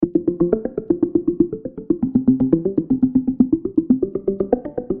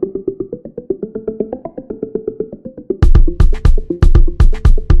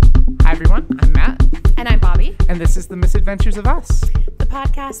Adventures of Us. The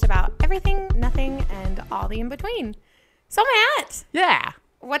podcast about everything, nothing, and all the in-between. So, Matt. Yeah.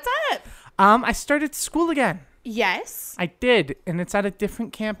 What's up? I started school again. Yes. I did, and it's at a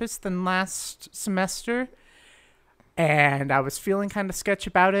different campus than last semester. And I was feeling kind of sketchy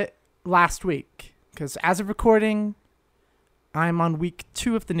about it last week. Because as of recording, I'm on week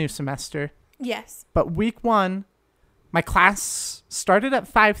 2 of the new semester. Yes. But week 1, my class started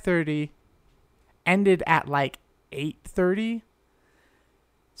at 5:30, ended at like 8:30.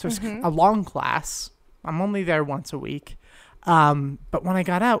 So it's a long class. I'm only there once a week. But when I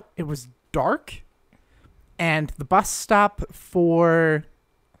got out, it was dark. And the bus stop for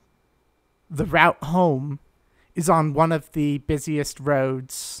the route home is on one of the busiest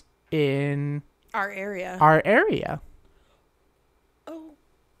roads in Our area. Oh,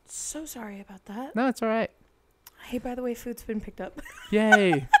 so sorry about that. No, it's all right. Hey, by the way, food's been picked up.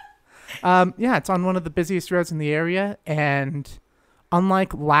 Yay. Yeah, it's on one of the busiest roads in the area. And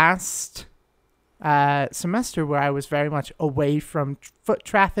unlike last semester where I was very much away from foot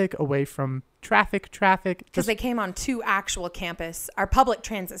traffic, away from traffic. Because they came on to actual campus. Our public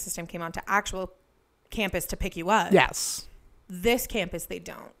transit system came on to actual campus to pick you up. Yes. This campus, they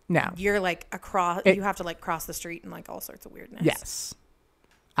don't. No. You're like across, you have to like cross the street and like all sorts of weirdness. Yes.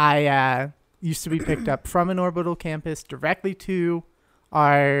 I used to be picked up from an orbital campus directly to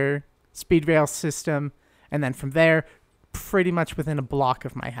our speed rail system. And then from there, pretty much within a block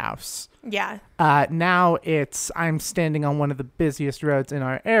of my house. Yeah. Now I'm standing on one of the busiest roads in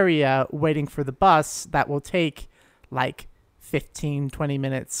our area waiting for the bus that will take like 15, 20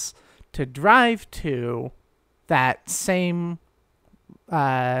 minutes to drive to that same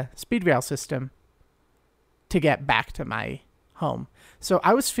speed rail system to get back to my home. So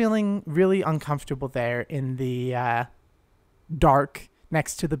I was feeling really uncomfortable there in the dark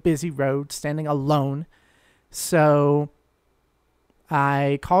next to the busy road, standing alone. So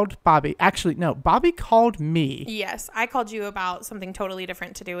I called Bobbi. Actually, no, Bobbi called me. Yes, I called you about something totally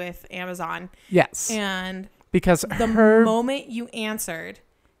different to do with Amazon. Yes. And because the moment you answered,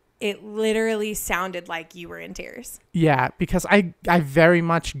 it literally sounded like you were in tears. Yeah, because I very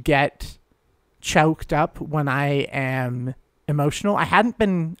much get choked up when I am emotional. I hadn't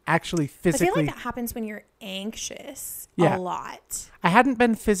been actually physically... I feel like that happens when you're anxious a lot. I hadn't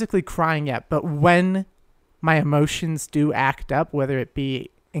been physically crying yet, but when my emotions do act up, whether it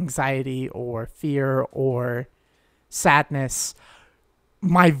be anxiety or fear or sadness,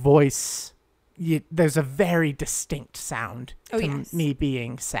 my voice, there's a very distinct sound to me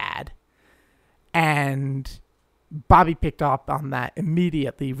being sad. And Bobbi picked up on that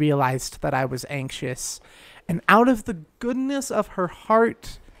immediately, realized that I was anxious, and out of the goodness of her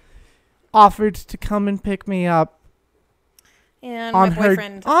heart, offered to come and pick me up. And my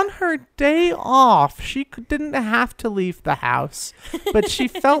boyfriend... On her day off, she didn't have to leave the house, but she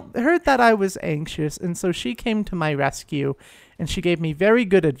heard that I was anxious, and so she came to my rescue, and she gave me very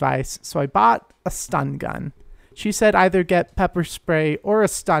good advice, so I bought a stun gun. She said either get pepper spray or a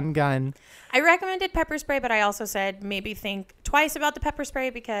stun gun. I recommended pepper spray, but I also said maybe think twice about the pepper spray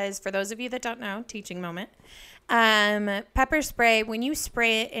because for those of you that don't know, teaching moment, pepper spray, when you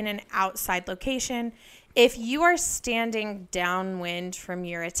spray it in an outside location, if you are standing downwind from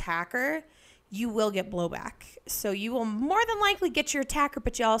your attacker, you will get blowback. So you will more than likely get your attacker,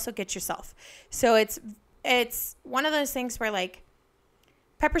 but you also get yourself. So it's one of those things where like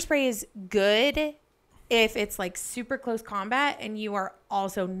pepper spray is good if it's like super close combat and you are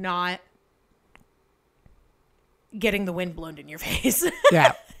also not getting the wind blown in your face.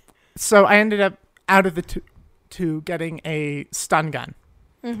 Yeah. So I ended up out of the two getting a stun gun,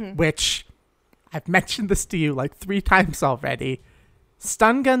 which... I've mentioned this to you like 3 times already.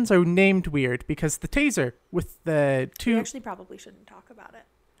 Stun guns are named weird because the taser with the 2... You actually probably shouldn't talk about it.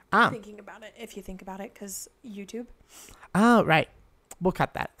 Thinking about it, if you think about it, because YouTube. Oh, right. We'll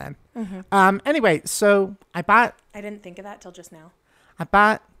cut that then. Anyway, so I didn't think of that till just now. I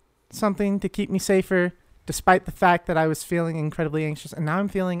bought something to keep me safer despite the fact that I was feeling incredibly anxious. And now I'm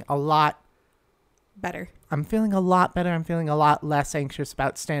feeling a lot better. I'm feeling a lot better. I'm feeling a lot less anxious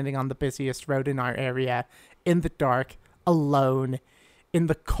about standing on the busiest road in our area in the dark, alone, in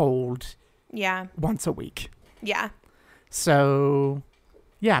the cold. Yeah. Once a week. Yeah. So,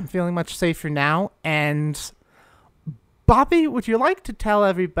 yeah, I'm feeling much safer now. And Bobbi, would you like to tell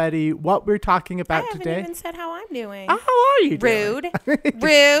everybody what we're talking about today? I haven't even said how I'm doing. How are you doing?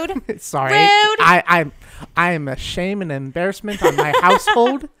 Rude. Sorry. Rude. I am a shame and embarrassment on my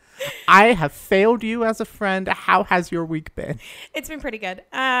household. I have failed you as a friend. How has your week been? It's been pretty good.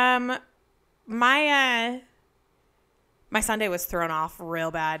 My Sunday was thrown off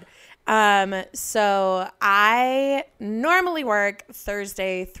real bad. So I normally work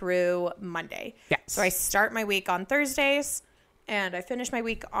Thursday through Monday. Yes. So I start my week on Thursdays and I finish my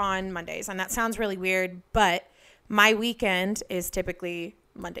week on Mondays. And that sounds really weird, but my weekend is typically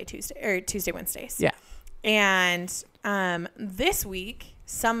Monday, Tuesday, or Tuesday, Wednesdays. Yeah. And this week,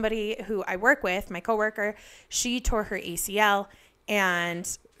 somebody who I work with, my coworker, she tore her ACL,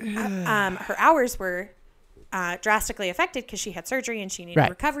 and her hours were drastically affected because she had surgery and she needed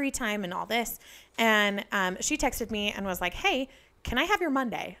recovery time and all this. And she texted me and was like, "Hey, can I have your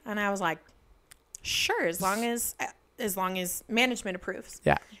Monday?" And I was like, "Sure, as long as management approves."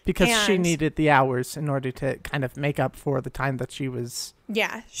 Yeah, because she needed the hours in order to kind of make up for the time that she was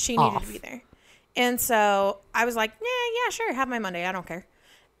she needed to be there. And so I was like, yeah, sure, have my Monday. I don't care.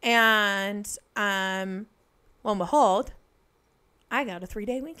 And lo and behold, I got a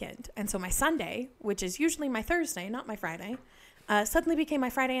 3-day weekend. And so my Sunday, which is usually my Thursday, not my Friday, suddenly became my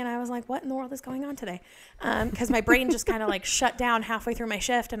Friday. And I was like, what in the world is going on today? Because my brain just kind of like shut down halfway through my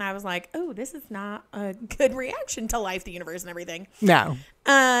shift. And I was like, oh, this is not a good reaction to life, the universe, and everything. No.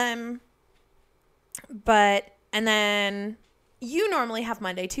 And then you normally have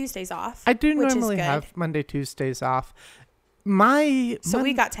Monday, Tuesdays off. I do normally have Monday, Tuesdays off. So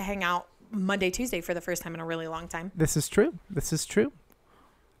we got to hang out Monday, Tuesday for the first time in a really long time. This is true.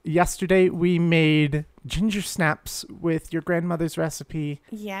 Yesterday we made ginger snaps with your grandmother's recipe.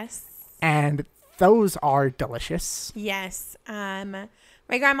 Yes. And those are delicious. Yes. My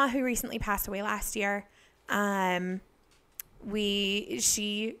grandma, who recently passed away last year,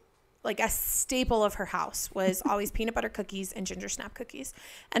 she like a staple of her house was always peanut butter cookies and ginger snap cookies.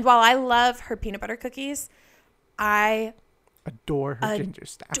 And while I love her peanut butter cookies, I adore her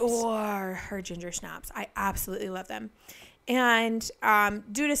ginger snaps. I absolutely love them. And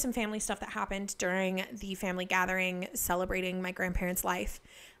due to some family stuff that happened during the family gathering celebrating my grandparents' life,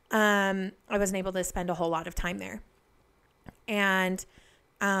 I wasn't able to spend a whole lot of time there. And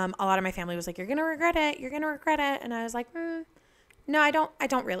a lot of my family was like, "You're going to regret it. You're going to regret it." And I was like, no, I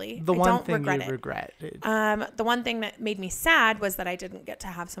don't really. The one thing regret you regretted. The one thing that made me sad was that I didn't get to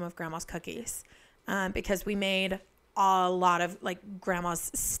have some of Grandma's cookies, because we made a lot of like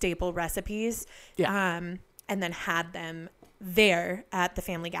Grandma's staple recipes, and then had them there at the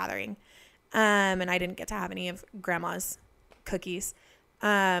family gathering, and I didn't get to have any of Grandma's cookies.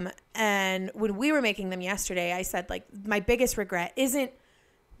 And when we were making them yesterday, I said like my biggest regret isn't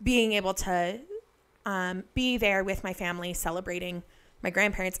being able to be there with my family celebrating my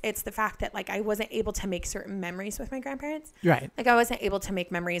grandparents. It's the fact that like I wasn't able to make certain memories with my grandparents. Right. Like I wasn't able to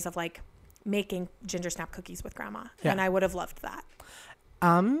make memories of like making ginger snap cookies with Grandma. Yeah. And I would have loved that.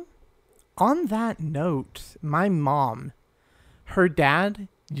 On that note, my mom, her dad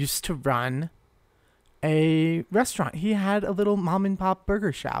used to run a restaurant. He had a little mom and pop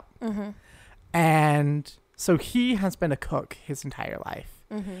burger shop. Mm-hmm. And so he has been a cook his entire life.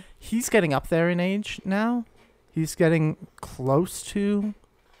 Mm-hmm. He's getting up there in age now. He's getting close to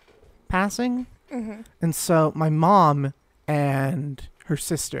passing. Mm-hmm. And so my mom and her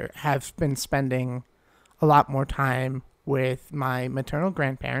sister have been spending a lot more time with my maternal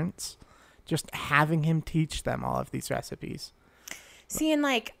grandparents, just having him teach them all of these recipes. See, and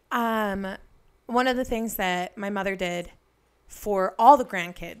like one of the things that my mother did for all the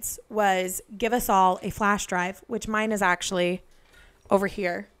grandkids was give us all a flash drive, which mine is actually over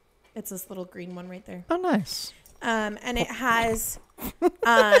here. It's this little green one right there. Oh, nice. And it has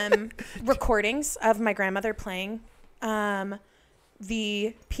recordings of my grandmother playing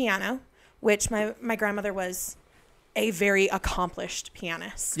the piano, which my grandmother was a very accomplished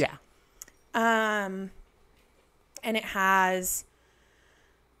pianist. Yeah. And it has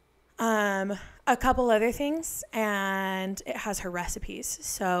a couple other things, and it has her recipes.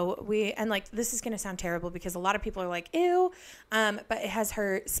 So this is going to sound terrible because a lot of people are like, ew, but it has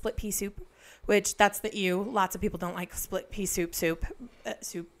her split pea soup, which that's the ew. Lots of people don't like split pea soup.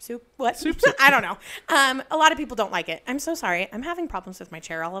 What? Soup. I don't know. A lot of people don't like it. I'm so sorry. I'm having problems with my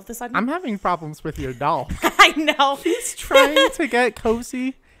chair all of a sudden. I'm having problems with your doll. I know. He's trying to get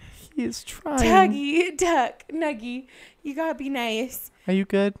cozy. He is trying. Tuggy, duck, nuggy. You gotta be nice. Are you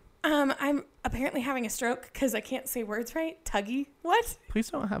good? I'm apparently having a stroke because I can't say words right. Tuggy. What? Please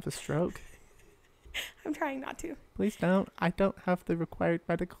don't have a stroke. I'm trying not to. Please don't. I don't have the required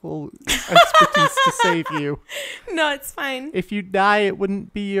medical expertise to save you. No, it's fine. If you die, it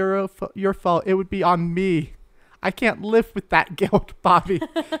wouldn't be your fault. It would be on me. I can't live with that guilt, Bobby.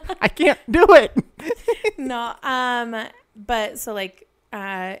 I can't do it. No. But so like,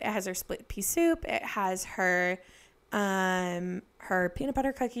 it has her split pea soup. It has her peanut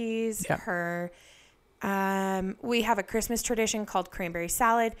butter cookies. Yeah. Her, we have a Christmas tradition called cranberry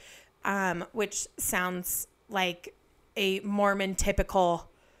salad, which sounds like a Mormon typical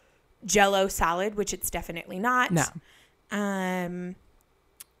Jell-O salad, which it's definitely not. No.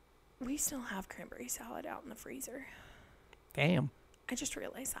 We still have cranberry salad out in the freezer. Damn. I just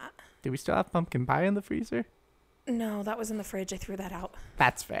realized that. Do we still have pumpkin pie in the freezer? No, that was in the fridge. I threw that out.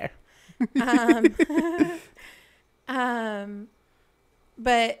 That's fair.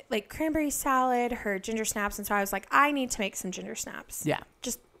 But like cranberry salad, her ginger snaps, and so I was like, I need to make some ginger snaps. Yeah.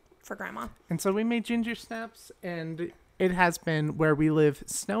 Just for grandma. And so we made ginger snaps, and it has been where we live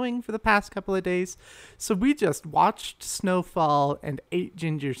snowing for the past couple of days. So we just watched snowfall and ate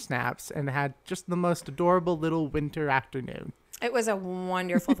ginger snaps and had just the most adorable little winter afternoon. It was a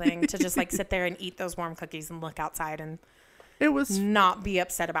wonderful thing to just like sit there and eat those warm cookies and look outside and it was not be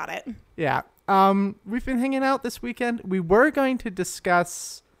upset about it. Yeah. We've been hanging out this weekend. We were going to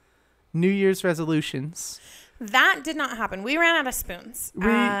discuss New Year's resolutions. That did not happen. We ran out of spoons.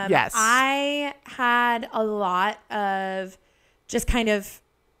 Yes. I had a lot of just kind of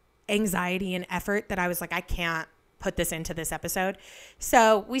anxiety and effort that I was like, I can't put this into this episode.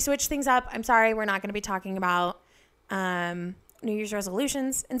 So we switched things up. I'm sorry. We're not going to be talking about New Year's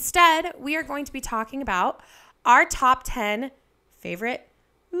resolutions. Instead, we are going to be talking about our top 10 favorite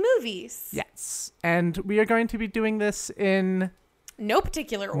movies. Yes. And we are going to be doing this in no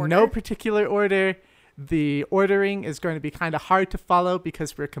particular order. No particular order. The ordering is going to be kind of hard to follow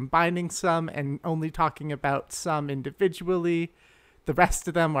because we're combining some and only talking about some individually. The rest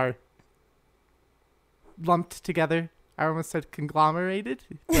of them are lumped together. I almost said conglomerated,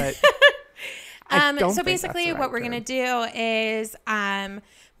 but so basically what we're going to do is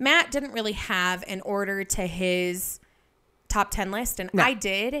Matt didn't really have an order to his top 10 list, and I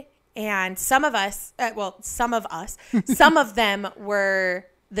did. And some of them were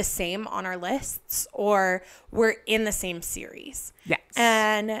the same on our lists or were in the same series. Yes.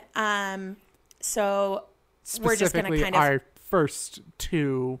 And so we're just going to kind of our first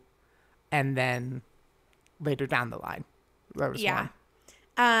two and then later down the line. That was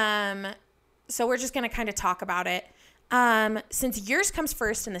one. So we're just going to kind of talk about it. Since yours comes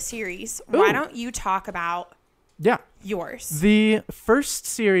first in the series, why don't you talk about yours? The first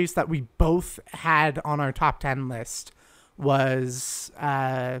series that we both had on our top 10 list was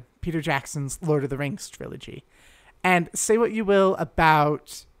Peter Jackson's Lord of the Rings trilogy. And say what you will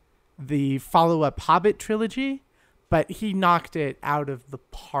about the follow-up Hobbit trilogy, but he knocked it out of the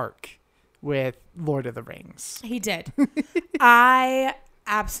park with Lord of the Rings. He did. I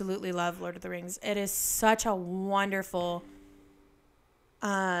absolutely love Lord of the Rings. It is such a wonderful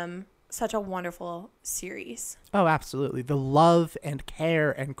series. Oh, absolutely. The love and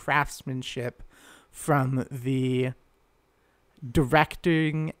care and craftsmanship from the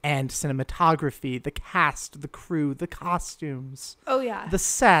directing and cinematography, the cast, the crew, the costumes. Oh, yeah. The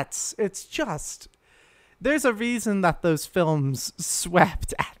sets. It's just... There's a reason that those films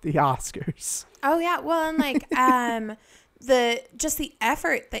swept at the Oscars. Oh, yeah. Well, and like the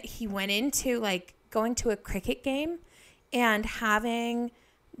effort that he went into, like going to a cricket game and having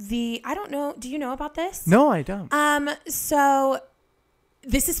I don't know. Do you know about this? No, I don't. So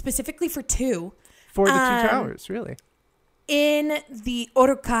this is specifically for two. For the Two Towers, really. In the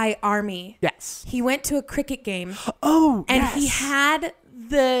Urukai army. Yes. He went to a cricket game. Oh, and yes. he had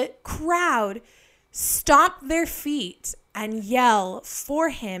the crowd stomp their feet and yell for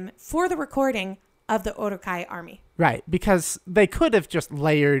him for the recording of the Urukai army. Right, because they could have just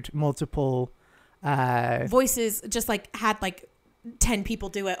layered multiple voices, just like had like 10 people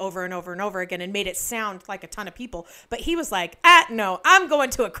do it over and over and over again and made it sound like a ton of people. But he was like, no, I'm going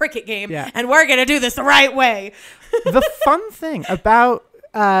to a cricket game and we're going to do this the right way. The fun thing about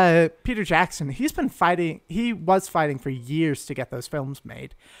Peter Jackson, he was fighting for years to get those films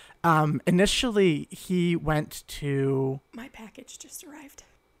made. Initially, he went to... My package just arrived.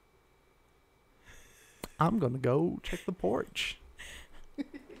 I'm going to go check the porch.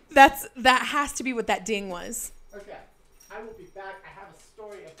 That has to be what that ding was. Okay. I will be back. I have a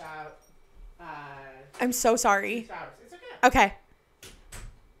story about... I'm so sorry. It's okay. Okay.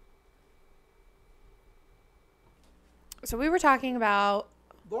 So we were talking about...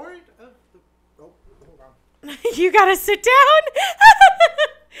 Lord of the... Oh, hold on. You gotta sit down?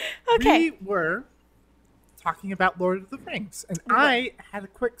 Okay. We were talking about Lord of the Rings, and I had a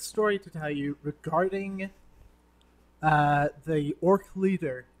quick story to tell you regarding the orc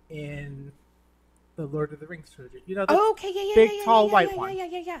leader in the Lord of the Rings trilogy. You know, the big, tall, white one.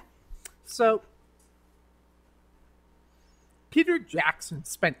 Yeah. So, Peter Jackson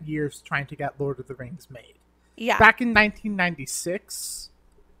spent years trying to get Lord of the Rings made. Yeah. Back in 1996,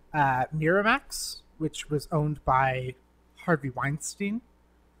 Miramax, which was owned by Harvey Weinstein,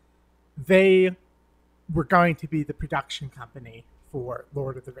 they were going to be the production company for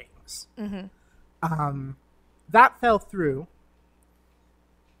Lord of the Rings. That fell through,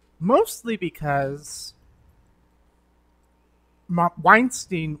 mostly because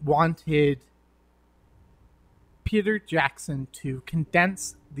Weinstein wanted Peter Jackson to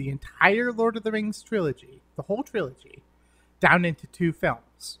condense the entire Lord of the Rings trilogy, the whole trilogy, down into 2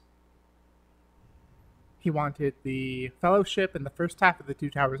 films. He wanted the Fellowship in the first half of the Two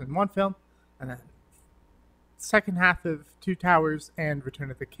Towers in one film, and then second half of Two Towers and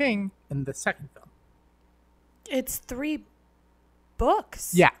Return of the King in the second film. It's 3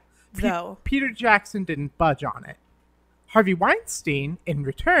 books. Yeah. Though. Peter Jackson didn't budge on it. Harvey Weinstein, in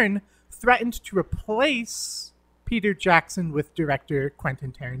return, threatened to replace Peter Jackson with director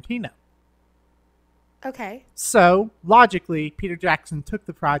Quentin Tarantino. Okay. So, logically, Peter Jackson took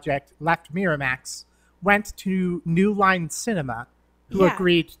the project, left Miramax, went to New Line Cinema, who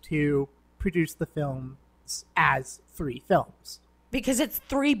agreed to produce the films as 3 films. Because it's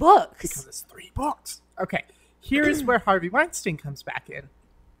 3 books. Because it's 3 books. Okay, here's where Harvey Weinstein comes back in.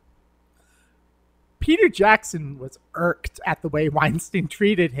 Peter Jackson was irked at the way Weinstein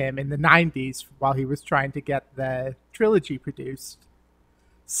treated him in the 90s while he was trying to get the trilogy produced.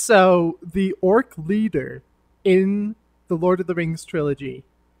 So the orc leader in the Lord of the Rings trilogy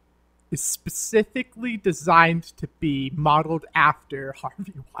is specifically designed to be modeled after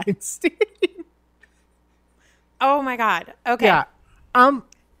Harvey Weinstein. Oh my God. Okay. Yeah.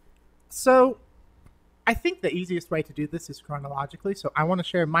 So I think the easiest way to do this is chronologically. So I want to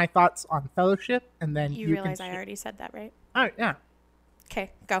share my thoughts on Fellowship, and then you realize can I already said that, right? Oh, yeah.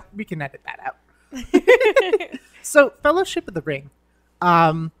 Okay, go. We can edit that out. So, Fellowship of the Ring.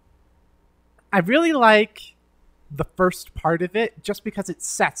 I really like the first part of it just because it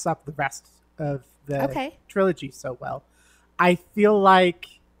sets up the rest of the trilogy so well. I feel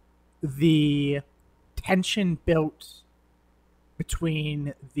like the tension built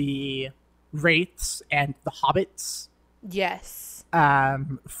between the wraiths and the hobbits, yes,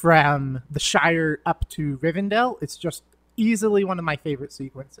 from the Shire up to Rivendell, it's just easily one of my favorite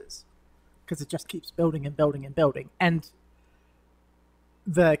sequences because it just keeps building and building and building, and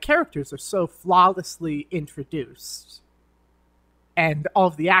the characters are so flawlessly introduced, and all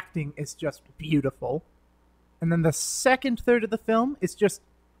of the acting is just beautiful. And then the second third of the film is just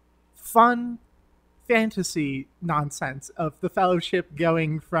fun fantasy nonsense of the Fellowship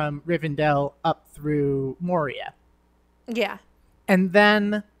going from Rivendell up through Moria. Yeah. And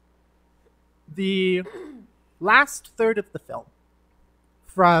then the last third of the film,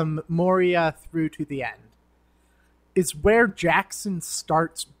 from Moria through to the end, is where Jackson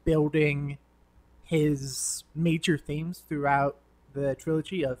starts building his major themes throughout the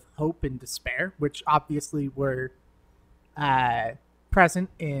trilogy of hope and despair, which obviously were present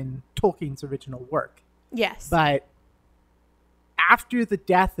in Tolkien's original work. Yes. But after the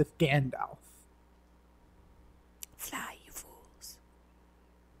death of Gandalf, fly, you fools,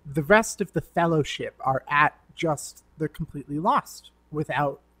 the rest of the Fellowship are at just, they're completely lost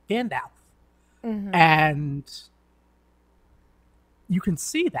without Gandalf. Mm-hmm. And you can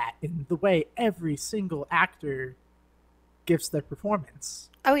see that in the way every single actor gives their performance.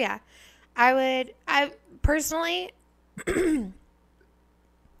 Oh, yeah. I personally,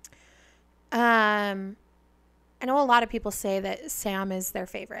 I know a lot of people say that Sam is their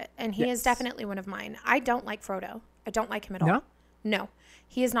favorite, and he is definitely one of mine. I don't like Frodo. I don't like him at all. No.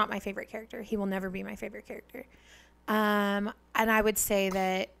 He is not my favorite character. He will never be my favorite character. And I would say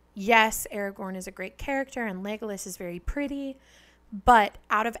that, yes, Aragorn is a great character, and Legolas is very pretty, but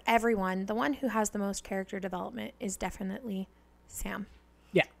out of everyone, the one who has the most character development is definitely Sam.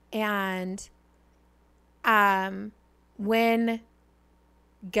 Yeah. And when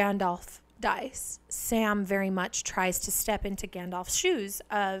Gandalf dies, Sam very much tries to step into Gandalf's shoes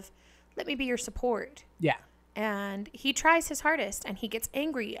of, let me be your support. Yeah. And he tries his hardest, and he gets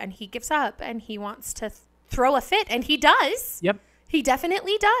angry, and he gives up, and he wants to throw a fit, and he does. Yep. He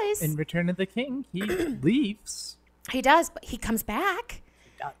definitely does. In Return of the King, he leaves. He does, but he comes back.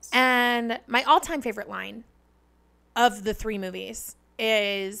 He does. And my all-time favorite line of the 3 movies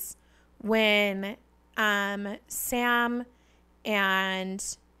is when Sam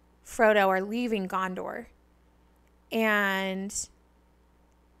and Frodo are leaving Gondor, and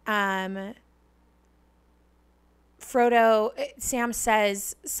Sam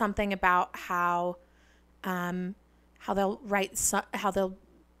says something about how they'll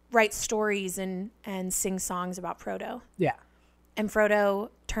write stories and sing songs about Frodo. Yeah. And Frodo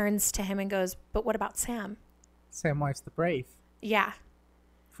turns to him and goes, "But what about Sam? Samwise the Brave." Yeah.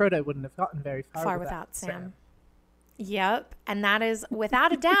 Frodo wouldn't have gotten very far without Sam. Yep. And that is,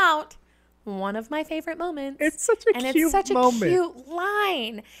 without a doubt, one of my favorite moments. It's such a cute moment. A cute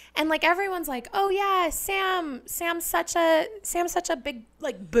line. And like everyone's like, "Oh yeah, Sam's such a big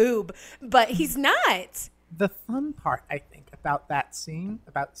like boob," but he's not. The fun part, I think, about that scene,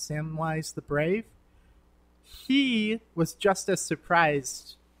 about Samwise the Brave, he was just as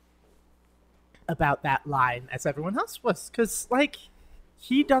surprised about that line as everyone else was, because like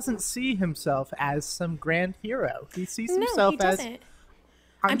he doesn't see himself as some grand hero. He sees himself as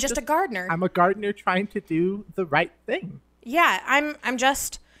I'm just a gardener. I'm a gardener trying to do the right thing. Yeah, I'm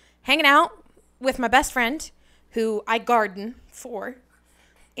just hanging out with my best friend who I garden for.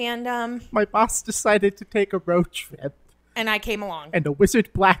 And my boss decided to take a road trip. And I came along. And a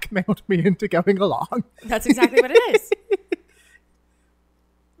wizard blackmailed me into going along. That's exactly what it is.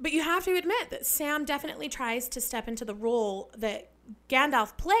 But you have to admit that Sam definitely tries to step into the role that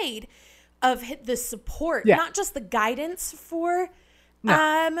Gandalf played of the support, not just the guidance for... No.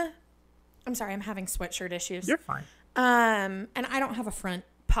 I'm sorry, I'm having sweatshirt issues. You're fine. And I don't have a front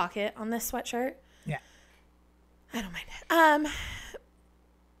pocket on this sweatshirt. Yeah. I don't mind it.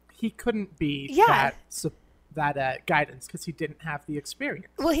 He couldn't be that guidance because he didn't have the experience.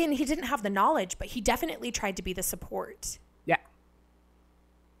 Well, he didn't have the knowledge, but he definitely tried to be the support. Yeah.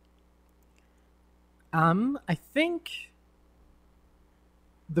 I think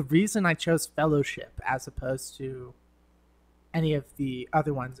the reason I chose Fellowship as opposed to any of the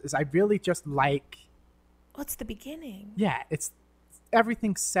other ones is I really just like... Well, it's the beginning. Yeah, it's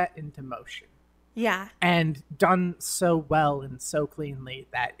everything set into motion. Yeah. And done so well and so cleanly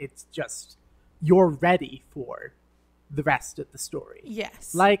that it's just, you're ready for the rest of the story.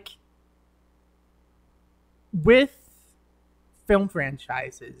 Yes. Like, with film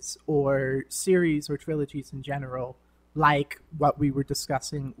franchises or series or trilogies in general, like what we were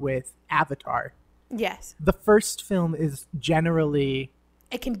discussing with Avatar. Yes. The first film is generally...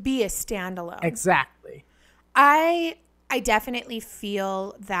 It can be a standalone. Exactly. I definitely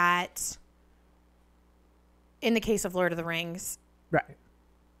feel that... In the case of Lord of the Rings, right?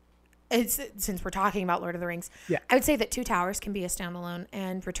 Since we're talking about Lord of the Rings, yeah, I would say that Two Towers can be a standalone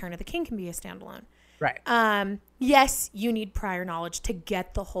and Return of the King can be a standalone. Right. Yes, you need prior knowledge to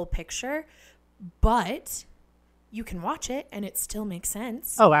get the whole picture, but you can watch it and it still makes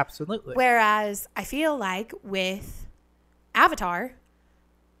sense. Oh, absolutely. Whereas I feel like with Avatar,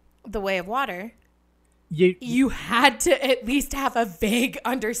 The Way of Water, you had to at least have a vague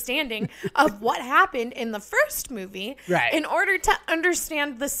understanding of what happened in the first movie in order to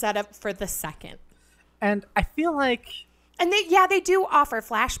understand the setup for the second. And I feel like... And they do offer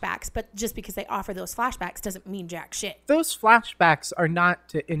flashbacks, but just because they offer those flashbacks doesn't mean jack shit. Those flashbacks are not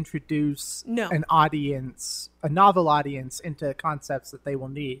to introduce an audience, a novel audience, into concepts that they will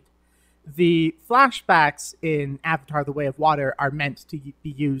need. The flashbacks in Avatar: The Way of Water are meant to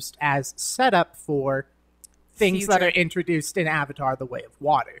be used as setup for things that are introduced in Avatar: The Way of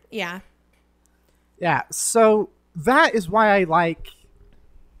Water. Yeah. Yeah, so that is why I like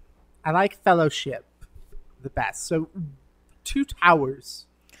Fellowship the best. So Two Towers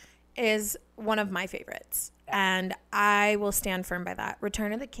is one of my favorites, and I will stand firm by that.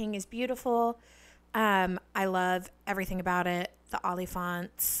 Return of the King is beautiful. I love everything about it. The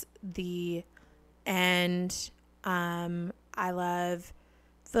Oliphants, the end. I love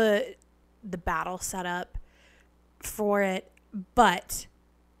the battle setup for it,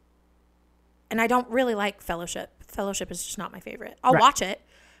 and I don't really like Fellowship. Fellowship is just not my favorite. I'll watch it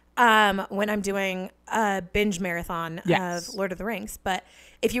when I'm doing a binge marathon of Lord of the Rings. But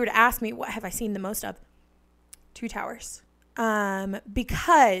if you were to ask me what have I seen the most of, Two Towers,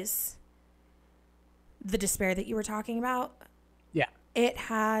 because the despair that you were talking about, it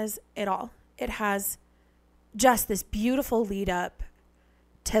has it all. It has just this beautiful lead up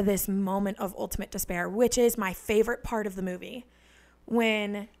to this moment of ultimate despair, which is my favorite part of the movie,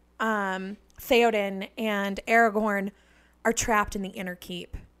 when Theoden and Aragorn are trapped in the Inner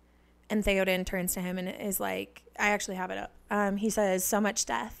Keep, and Theoden turns to him and is like, I actually have it up. He says, "So much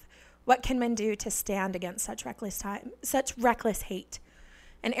death. What can men do to stand against such reckless hate?"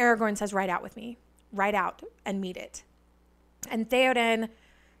 And Aragorn says, "Ride out with me. Ride out and meet it." And Theoden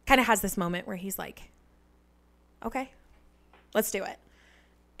kind of has this moment where he's like, okay, let's do it.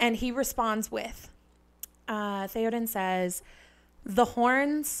 And he responds with, Theoden says, the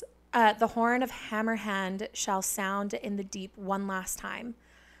horn of Hammerhand shall sound in the deep one last time.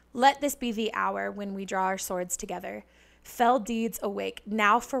 Let this be the hour when we draw our swords together. Fell deeds awake,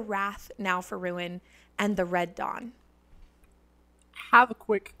 now for wrath, now for ruin, and the red dawn. Have a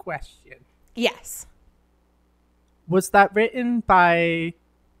quick question. Yes. Was that written by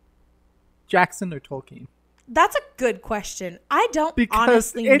Jackson or Tolkien? That's a good question. I don't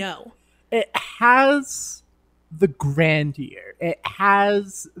honestly know. it has the grandeur. It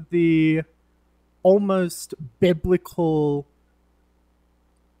has the almost biblical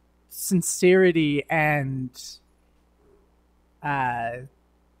sincerity and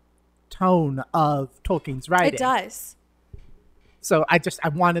tone of Tolkien's writing. It does. So I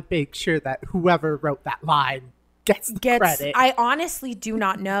want to make sure that whoever wrote that line gets the credit. I honestly do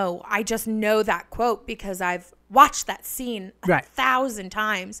not know. I just know that quote because I've watched that scene 1,000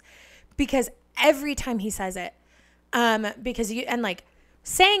 times. Because every time he says it,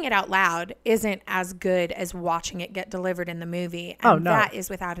 saying it out loud isn't as good as watching it get delivered in the movie. And that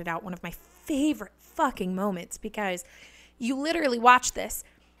is without a doubt one of my favorite fucking moments, because you literally watch this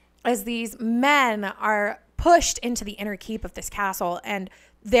as these men are pushed into the inner keep of this castle and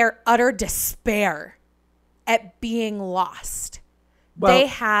their utter despair at being lost. Well, they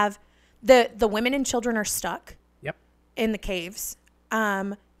have the women and children are stuck in the caves.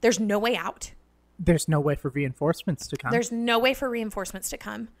 There's no way out. There's no way for reinforcements to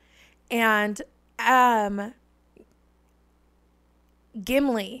come. And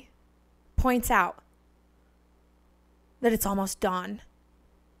Gimli points out that it's almost dawn.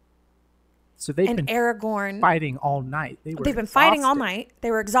 So they've been fighting all night. They've been fighting all night. They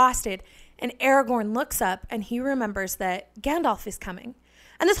were exhausted. And Aragorn looks up and he remembers that Gandalf is coming.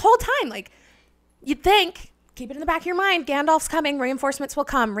 And this whole time, like, you'd think, keep it in the back of your mind, Gandalf's coming, reinforcements will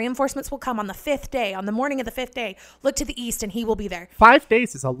come on the 5th day, on the morning of the 5th day. Look to the east and he will be there. 5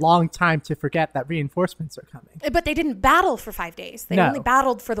 days is a long time to forget that reinforcements are coming. But they didn't battle for 5 days. They only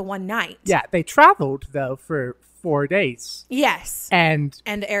battled for the one night. Yeah, they traveled, though, for 4 days. Yes. And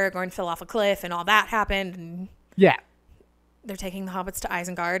Aragorn fell off a cliff and all that happened. And yeah. They're taking the hobbits to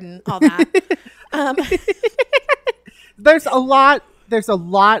Isengard and all that. There's a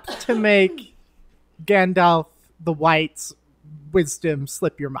lot to make Gandalf the White's wisdom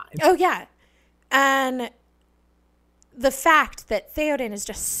slip your mind. Oh, yeah. And the fact that Theoden is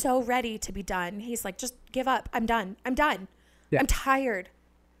just so ready to be done. He's like, just give up. I'm done. Yeah. I'm tired.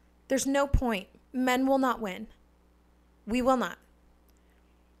 There's no point. Men will not win. We will not.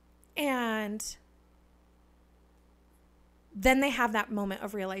 And then they have that moment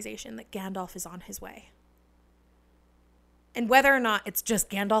of realization that Gandalf is on his way. And whether or not it's just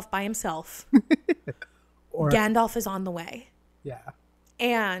Gandalf by himself, or Gandalf is on the way. Yeah.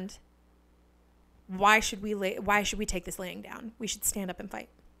 And why should we take this laying down? We should stand up and fight.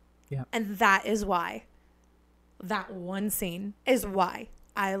 Yeah. And that is why, that one scene is why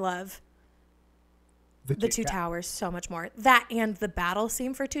I love the Two Towers so much more. That and the battle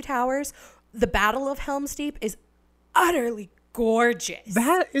scene for Two Towers, the Battle of Helm's Deep, is utterly gorgeous.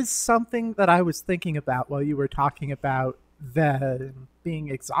 That is something that I was thinking about while you were talking about the being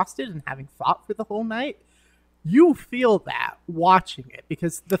exhausted and having fought for the whole night. You feel that watching it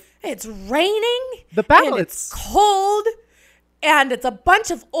because it's raining, the battle, and it's cold, and it's a bunch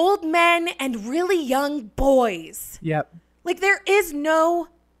of old men and really young boys. Yep. Like, there is no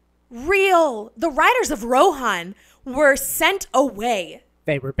the riders of Rohan were sent away.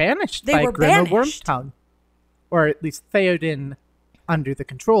 They were banished by Grim of Wormtongue. Or at least Theoden under the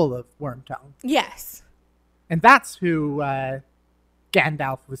control of Wormtongue. Yes. And that's who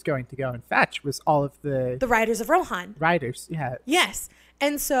Gandalf was going to go and fetch, was all of the riders of Rohan. Riders, yeah. Yes.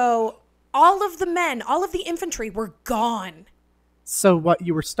 And so all of the men, all of the infantry were gone. So what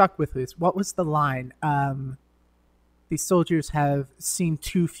you were stuck with is, what was the line? These soldiers have seen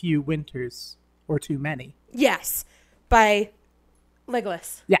too few winters, or too many. Yes. By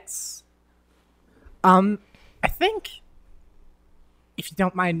Legolas. Yes. I think, if you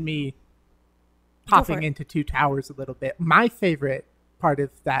don't mind me popping into Two Towers a little bit, my favorite part of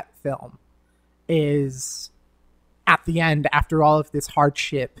that film is at the end, after all of this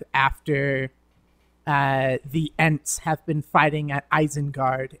hardship, after the Ents have been fighting at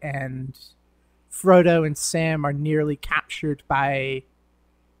Isengard and Frodo and Sam are nearly captured by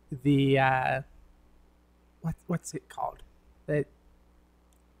the what's it called? The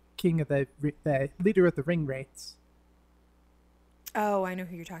king of the leader of the ring wraiths. Oh, I know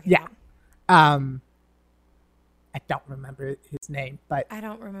who you're talking about. I don't remember his name, but I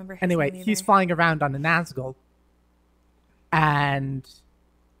don't remember his anyway, name either. He's flying around on a Nazgul, and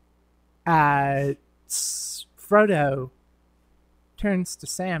Frodo turns to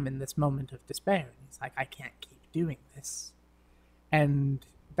Sam in this moment of despair, and he's like, I can't keep doing this. And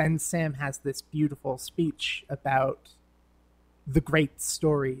then Sam has this beautiful speech about the great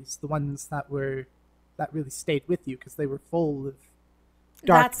stories, the ones that really stayed with you because they were full of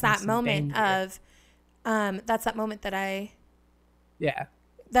darkness. That's that moment of that's that moment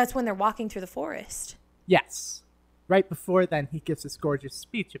that's when they're walking through the forest. Yes. Right before then, he gives this gorgeous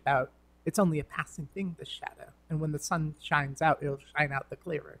speech about It's only a passing thing, the shadow. And when the sun shines out, it'll shine out the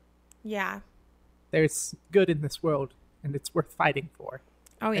clearer. Yeah. There's good in this world, and it's worth fighting for.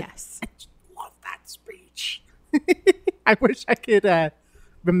 Oh, yes. I just love that speech. I wish I could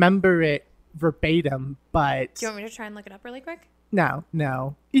remember it verbatim, but... Do you want me to try and look it up really quick? No.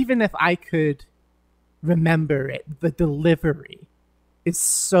 Even if I could remember it, the delivery is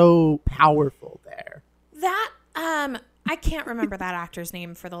so powerful there. That, I can't remember that actor's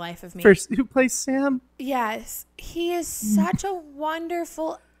name for the life of me. First, who plays Sam? Yes. He is such a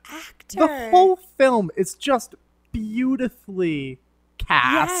wonderful actor. The whole film is just beautifully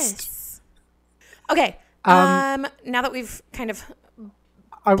cast. Yes. Okay. Now that we've kind of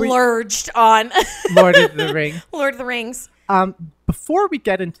blurged on Lord of the Rings. Lord of the Rings. Before we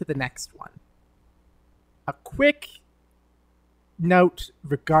get into the next one, a quick note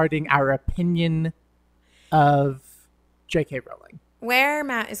regarding our opinion of J.K. Rowling. Where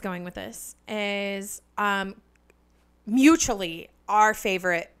Matt is going with this is mutually our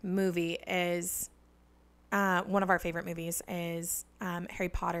favorite movie is one of our favorite movies is Harry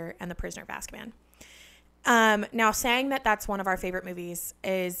Potter and the Prisoner of Azkaban. Now, saying that that's one of our favorite movies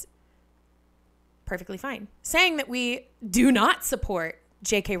is perfectly fine. Saying that we do not support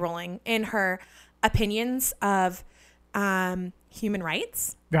J.K. Rowling in her opinions of human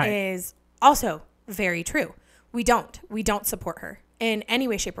rights is also very true. We don't support her in any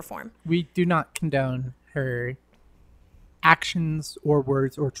way, shape, or form. We do not condone her actions or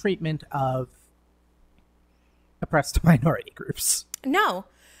words or treatment of oppressed minority groups. No.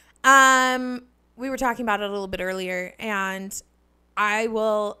 We were talking about it a little bit earlier, and I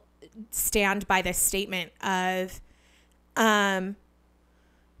will stand by this statement of that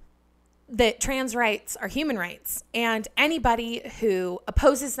trans rights are human rights, and anybody who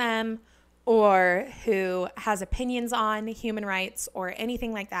opposes them or who has opinions on human rights or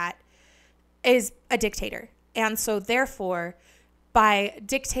anything like that is a dictator. And so therefore, by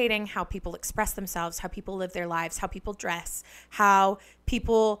dictating how people express themselves, how people live their lives, how people dress, how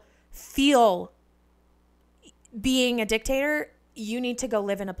people feel being a dictator, you need to go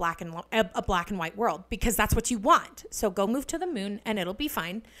live in a black and white world because that's what you want. So go move to the moon and it'll be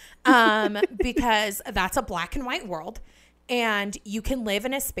fine, because that's a black and white world, and you can live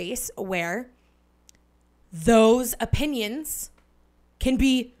in a space where those opinions can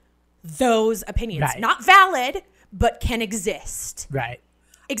be those opinions, not valid, but can exist. Right.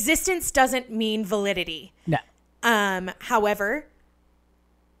 Existence doesn't mean validity. No. However,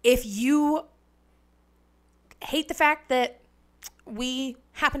 if you hate the fact that we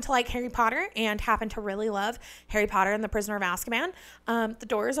happen to like Harry Potter and happen to really love Harry Potter and the Prisoner of Azkaban, the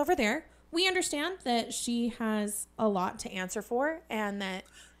door is over there. We understand that she has a lot to answer for, and that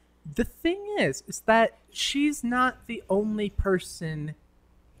the thing is that she's not the only person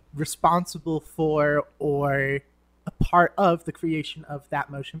responsible for or a part of the creation of that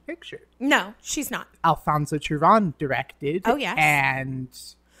motion picture. No, she's not. Alfonso Cuarón directed. Oh, yes. And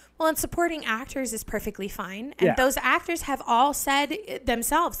supporting actors is perfectly fine. And those actors have all said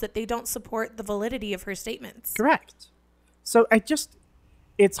themselves that they don't support the validity of her statements. Correct. So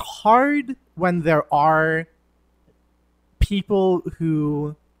it's hard when there are people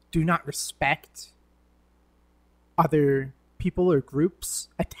who do not respect other people or groups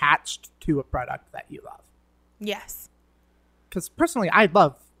attached to a product that you love. Yes. Because personally, I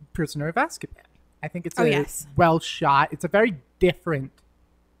love Prisoner of Azkaban. I think it's well shot. It's a very different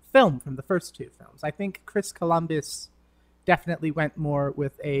film from the first two films. I think Chris Columbus definitely went more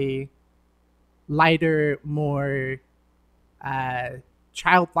with a lighter, more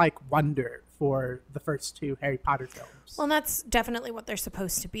childlike wonder for the first two Harry Potter films. Well, that's definitely what they're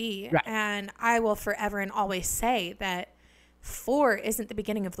supposed to be. Right. And I will forever and always say that 4 isn't the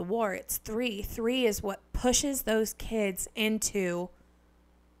beginning of the war. It's 3. 3 is what pushes those kids into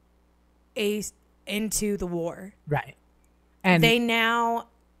the war. Right. And they now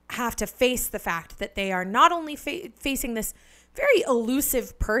have to face the fact that they are not only facing this very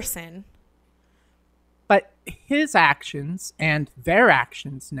elusive person, but his actions and their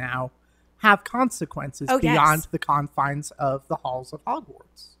actions now have consequences beyond the confines of the halls of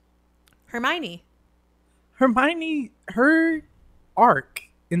Hogwarts. Hermione, her arc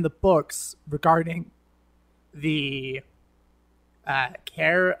in the books regarding the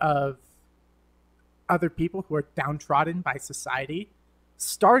care of other people who are downtrodden by society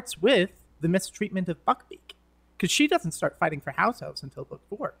starts with the mistreatment of Buckbeak. Because she doesn't start fighting for house elves until book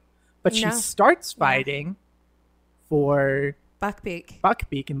 4. But she starts fighting for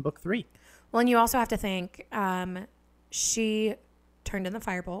Buckbeak in book 3. Well, and you also have to think she turned in the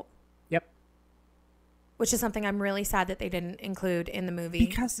firebolt. Yep. which is something I'm really sad that they didn't include in the movie.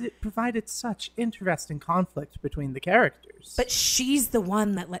 Because it provided such interesting conflict between the characters. But she's the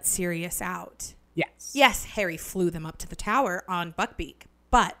one that let Sirius out. Yes. Yes, Harry flew them up to the tower on Buckbeak,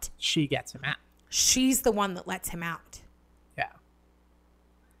 but She gets him out. she's the one that lets him out. Yeah.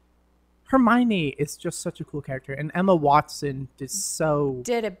 Hermione is just such a cool character, and Emma Watson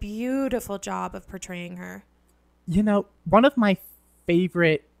Did a beautiful job of portraying her. You know, one of my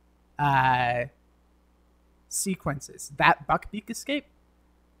favorite sequences, that Buckbeak escape,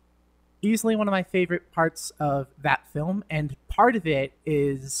 easily one of my favorite parts of that film, and part of it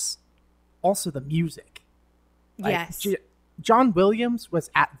is also the music. Like, Yes. John Williams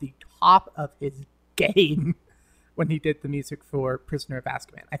was at the top of his game when he did the music for Prisoner of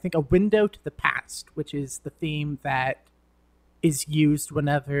Azkaban. I think A Window to the Past, which is the theme that is used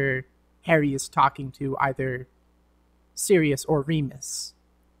whenever Harry is talking to either Sirius or Remus,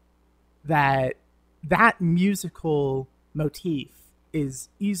 that musical motif is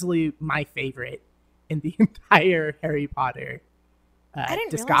easily my favorite in the entire Harry Potter I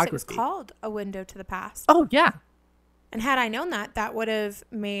didn't discography. realize it was called A Window to the Past. Oh, yeah. And had I known that, that would have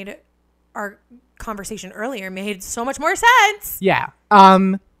made our conversation earlier made so much more sense. Yeah.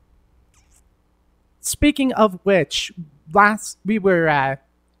 Speaking of which, we were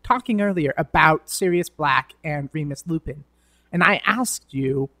talking earlier about Sirius Black and Remus Lupin, and I asked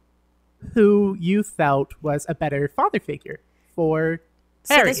you who you felt was a better father figure for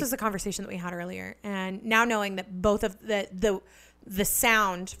Harry. So this was the conversation that we had earlier, and now knowing that both of the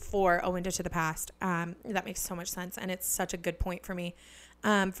sound for A Window to the Past, that makes so much sense, and it's such a good point for me,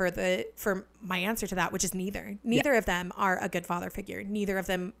 for my answer to that, which is neither. Neither of them are a good father figure. Neither of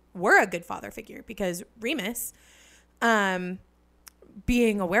them were a good father figure, because Remus,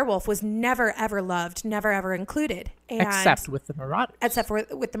 being a werewolf, was never ever loved, never ever included, and except with the Marauders. Except for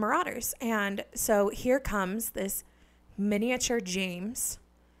with the Marauders. And so here comes this miniature James,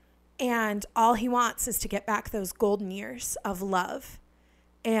 and all he wants is to get back those golden years of love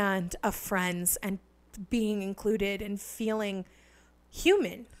and of friends and being included and feeling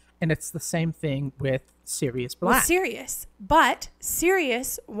human. And it's the same thing with Sirius Black. With Sirius. But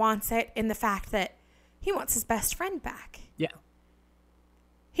Sirius wants it in the fact that he wants his best friend back. Yeah.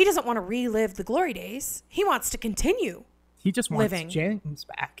 He doesn't want to relive the glory days. He wants to continue. He just wants living. James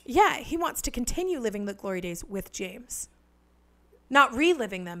back. Yeah, he wants to continue living the glory days with James. Not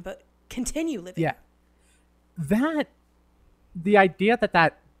reliving them, but continue living. Yeah. The idea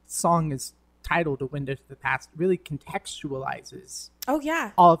that song is titled A Window to the Past really contextualizes Oh,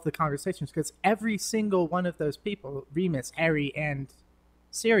 yeah. all of the conversations, because every single one of those people, Remus, Harry, and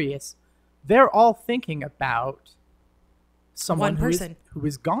Sirius, they're all thinking about someone who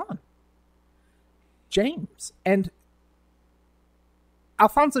is gone. James. And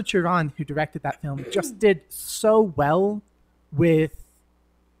Alfonso Cuarón, who directed that film, just did so well with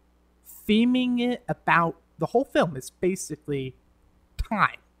theming it about the whole film is basically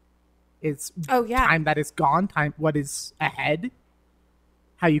time. It's time that is gone, time what is ahead,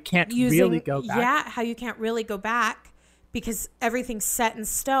 how you can't really go back. Yeah, how you can't really go back because everything's set in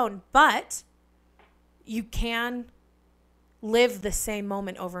stone, but you can live the same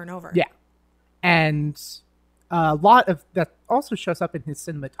moment over and over. Yeah. And a lot of that also shows up in his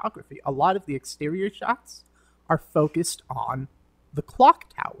cinematography. A lot of the exterior shots are focused on the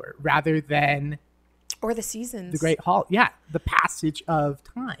clock tower rather than or the seasons. The Great Hall. Yeah, the passage of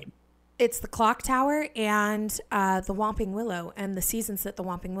time. It's the clock tower and the Whomping Willow and the seasons that the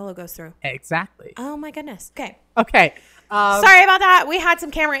Whomping Willow goes through. Exactly. Oh my goodness. Okay. Sorry about that. We had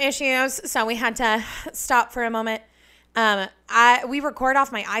some camera issues, so we had to stop for a moment. We record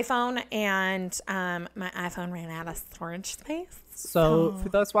off my iPhone, and my iPhone ran out of storage space. So for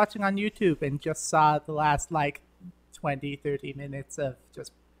those watching on YouTube and just saw the last 20, 30 minutes of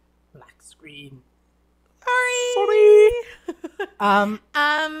just black screen. Sorry.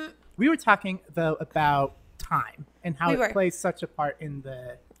 We were talking though about time and how it plays such a part in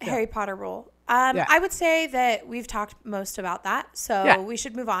the Harry Potter role. I would say that we've talked most about that, so we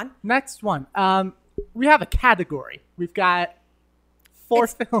should move on. Next one. We have a category. We've got 4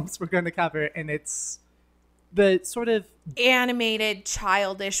 films we're going to cover, and it's the sort of animated,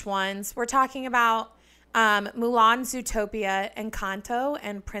 childish ones. We're talking about Mulan, Zootopia, Encanto,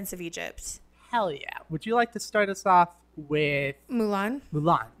 and Prince of Egypt. Hell yeah. Would you like to start us off with Mulan?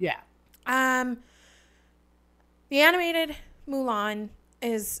 Mulan, yeah. The animated Mulan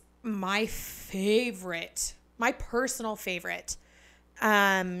is my favorite, my personal favorite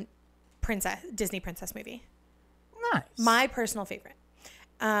Disney princess movie. Nice. My personal favorite.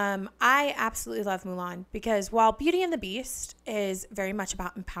 I absolutely love Mulan because while Beauty and the Beast is very much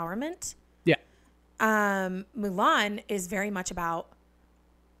about empowerment, Mulan is very much about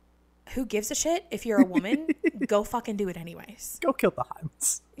who gives a shit if you're a woman. Go fucking do it anyways. Go kill the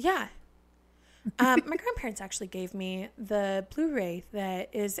Huns. Yeah. My grandparents actually gave me the Blu-ray that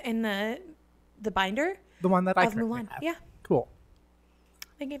is in the binder. The one that I of currently Mulan. have. Yeah. Cool.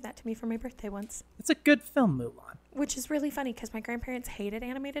 They gave that to me for my birthday once. It's a good film, Mulan. Which is really funny because my grandparents hated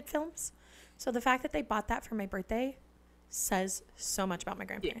animated films. So the fact that they bought that for my birthday says so much about my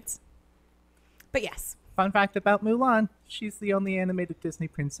grandparents. Yeah. But yes. Fun fact about Mulan, she's the only animated Disney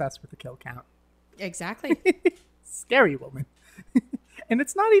princess with a kill count. Exactly. Scary woman. And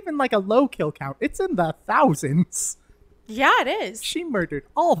it's not even like a low kill count. It's in the thousands. Yeah, it is. She murdered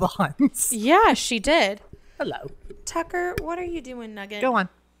all the Huns. Yeah, she did. Hello. Tucker, what are you doing, Nugget? Go on.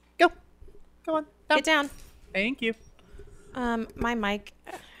 Go. Go on. Get down. Thank you. My mic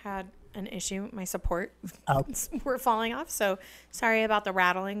had an issue. My support Oh. were falling off. So sorry about the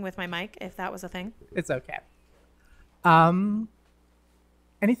rattling with my mic, if that was a thing. It's okay.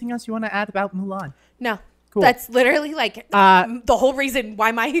 Anything else you want to add about Mulan? No. Cool. That's literally like the whole reason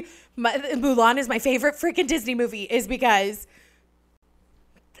why my Mulan is my favorite freaking Disney movie is because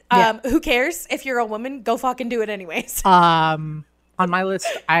who cares if you're a woman? Go fucking do it anyways. On my list,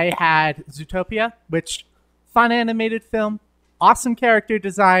 I had Zootopia, which fun animated film, awesome character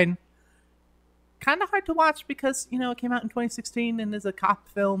design. Kind of hard to watch because, you know, it came out in 2016 and is a cop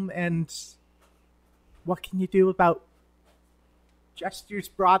film, and what can you do about gestures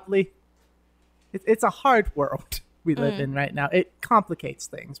broadly? It's a hard world we live in right now. It complicates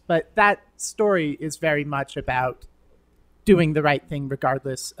things, but that story is very much about doing the right thing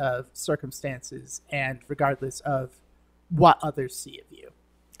regardless of circumstances and regardless of what others see of you.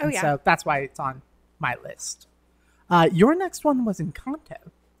 Oh, and yeah. So that's why it's on my list. Your next one was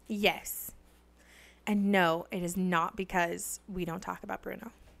Encanto. Yes. And no, it is not because we don't talk about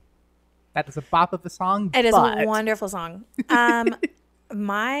Bruno. That is a bop of a song. It is a wonderful song.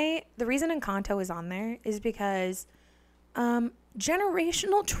 The reason Encanto is on there is because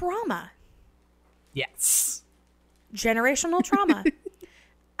generational trauma. Yes. Generational trauma.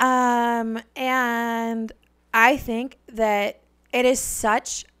 And I think that it is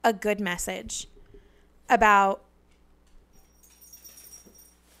such a good message about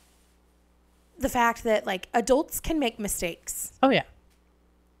the fact that like adults can make mistakes. Oh, yeah.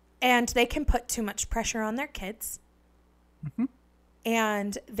 And they can put too much pressure on their kids. Mm-hmm.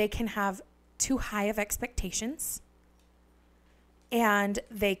 And they can have too high of expectations. And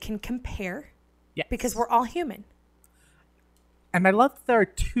they can compare. Yes. Because we're all human. And I love that there are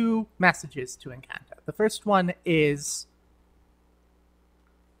two messages to Encanto. The first one is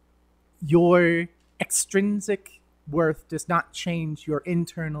your extrinsic worth does not change your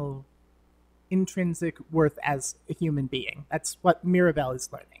intrinsic worth as a human being. That's what Mirabelle is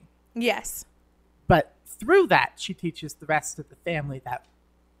learning. Yes. But through that, she teaches the rest of the family that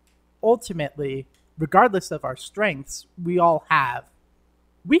ultimately, regardless of our strengths, we all have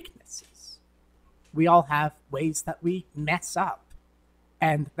weaknesses. We all have ways that we mess up.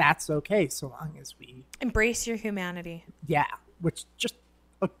 And that's okay so long as we... Embrace your humanity. Yeah, which just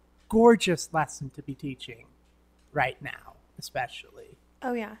a gorgeous lesson to be teaching right now, especially.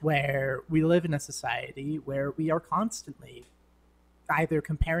 Oh, yeah. Where we live in a society where we are constantly either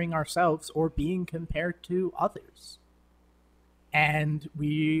comparing ourselves or being compared to others. And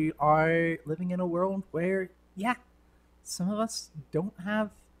we are living in a world where, yeah, some of us don't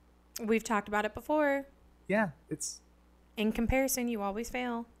have... We've talked about it before. Yeah, it's... In comparison, you always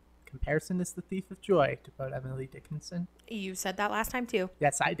fail. Comparison is the thief of joy, to quote Emily Dickinson. You said that last time, too.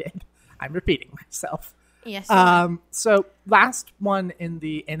 Yes, I did. I'm repeating myself. Yes. So last one in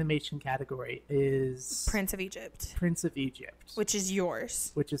the animation category is Prince of Egypt. Prince of Egypt. Which is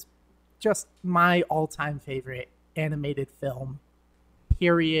yours. Which is just my all-time favorite animated film.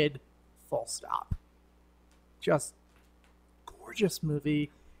 Period. Full stop. Just gorgeous movie.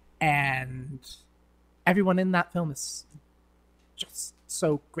 And everyone in that film is just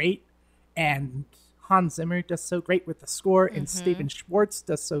so great. And Hans Zimmer does so great with the score. And Steven Schwartz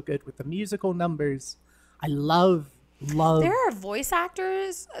does so good with the musical numbers. I love. There are voice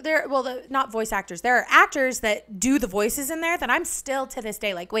actors. Not voice actors. There are actors that do the voices in there that I'm still to this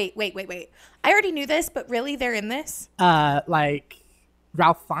day like, wait. I already knew this, but really they're in this? Like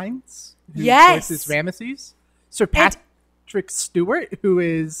Ralph Fiennes, who voices Ramesses. Sir Patrick Stewart, who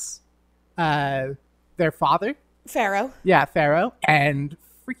is their father. Pharaoh. Yeah, Pharaoh. And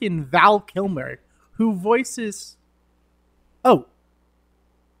freaking Val Kilmer, who voices...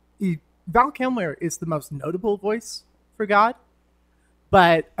 Val Kilmer is the most notable voice for God,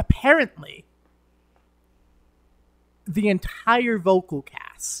 but apparently the entire vocal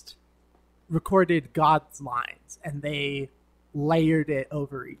cast recorded God's lines and they layered it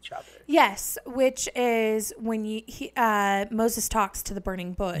over each other. Yes, which is when Moses talks to the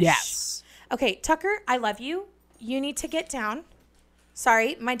burning bush. Yes. Okay, Tucker, I love you. You need to get down.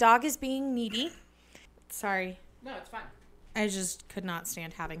 Sorry, my dog is being needy. Sorry. No, it's fine. I just could not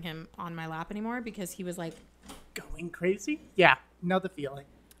stand having him on my lap anymore because he was like... Going crazy? Yeah, know the feeling.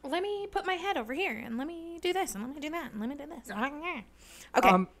 Let me put my head over here and let me do this and let me do that and let me do this. Okay.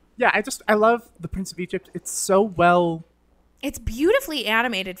 Yeah, I love The Prince of Egypt. It's so well... It's beautifully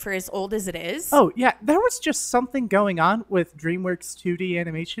animated for as old as it is. Oh, yeah. There was just something going on with DreamWorks 2D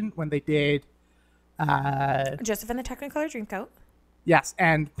animation when they did... Joseph and the Technicolor Dreamcoat. Yes,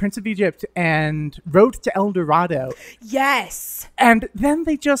 and Prince of Egypt and Road to El Dorado. Yes. And then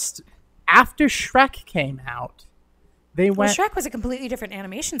they just... After Shrek came out, they went... Well, Shrek was a completely different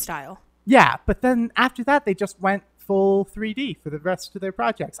animation style. Yeah, but then after that, they just went full 3D for the rest of their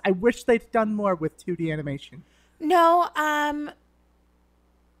projects. I wish they'd done more with 2D animation. No,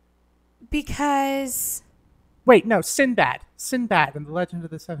 because... Wait, no, Sinbad and the Legend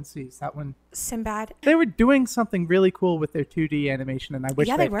of the Seven Seas, that one. Sinbad? They were doing something really cool with their 2D animation, and I wish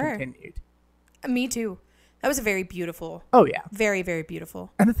they'd continued. Me too. That was very beautiful. Oh, yeah. Very, very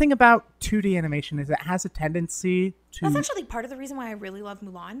beautiful. And the thing about 2D animation is it has a tendency to... That's actually part of the reason why I really love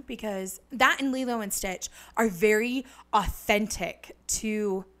Mulan, because that and Lilo and Stitch are very authentic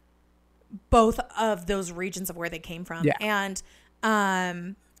to both of those regions of where they came from. Yeah. And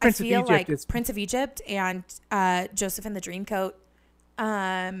I feel like Prince of Egypt and Joseph and the Dreamcoat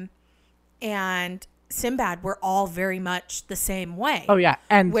and Sinbad were all very much the same way. Oh, yeah.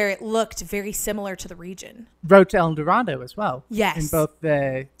 And where it looked very similar to the region. Road to El Dorado as well. Yes. In both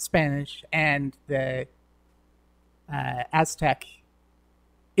the Spanish and the Aztec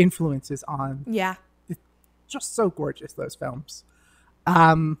influences on. Yeah. Just so gorgeous, those films.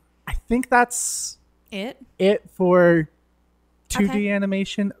 I think that's it for 2D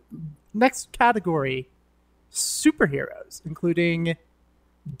animation. Next category, superheroes, including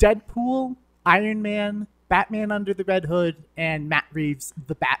Deadpool, Iron Man, Batman Under the Red Hood, and Matt Reeves'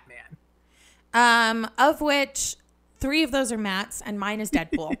 The Batman. Of which 3 of those are Matt's, and mine is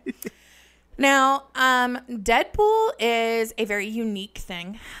Deadpool. Now, Deadpool is a very unique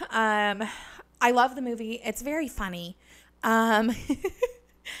thing. I love the movie. It's very funny.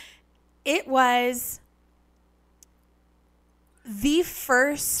 It was the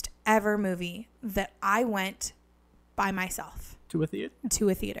first ever movie that I went by myself to a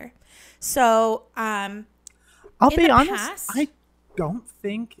theater. So, I'll be honest, I don't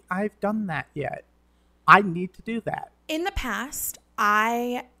think I've done that yet. I need to do that. In the past,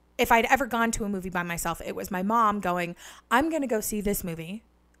 if I'd ever gone to a movie by myself, it was my mom going, I'm going to go see this movie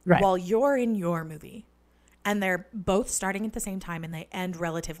while you're in your movie. And they're both starting at the same time and they end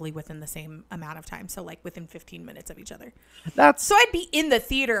relatively within the same amount of time. So like within 15 minutes of each other. So I'd be in the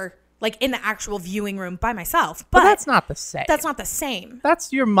theater, like in the actual viewing room by myself. But that's not the same. That's not the same.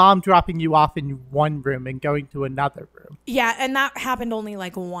 That's your mom dropping you off in one room and going to another room. Yeah, and that happened only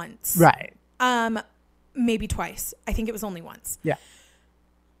like once. Right. Maybe twice. I think it was only once. Yeah.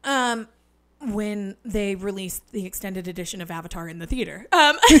 When they released the extended edition of Avatar in the theater.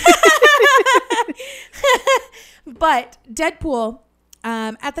 But Deadpool,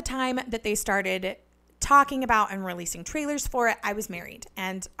 at the time that they started talking about and releasing trailers for it, I was married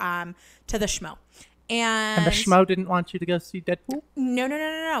and to the schmo. And the schmo didn't want you to go see Deadpool?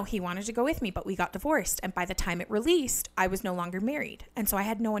 No. He wanted to go with me, but we got divorced. And by the time it released, I was no longer married. And so I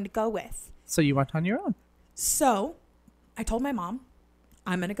had no one to go with. So you went on your own? So I told my mom,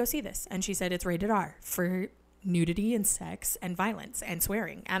 I'm going to go see this. And she said it's rated R for nudity and sex and violence and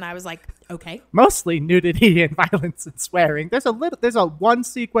swearing. And I was like, okay. Mostly nudity and violence and swearing. There's a one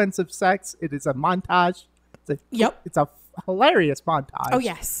sequence of sex. It is a montage. It's a hilarious montage. Oh,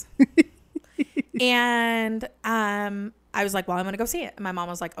 yes. And I was like, well, I'm going to go see it. And my mom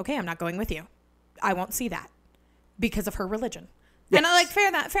was like, okay, I'm not going with you. I won't see that because of her religion. Yes. And I'm like,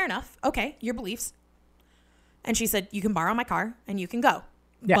 fair enough. Okay, your beliefs. And she said, you can borrow my car and you can go.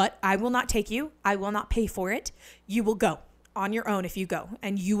 Yeah. But I will not take you. I will not pay for it. You will go on your own if you go.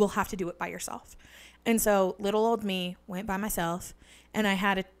 And you will have to do it by yourself. And so little old me went by myself. And I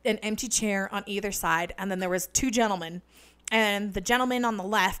had an empty chair on either side. And then there was 2 gentlemen. And the gentleman on the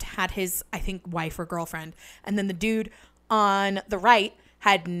left had his, I think, wife or girlfriend. And then the dude on the right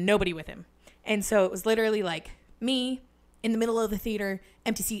had nobody with him. And so it was literally like me in the middle of the theater,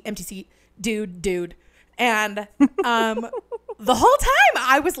 empty seat, dude. And the whole time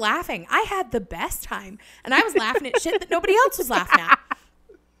I was laughing. I had the best time. And I was laughing at shit that nobody else was laughing at.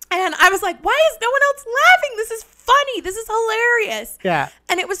 And I was like, why is no one else laughing? This is funny. This is hilarious. Yeah.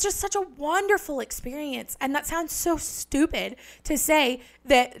 And it was just such a wonderful experience. And that sounds so stupid to say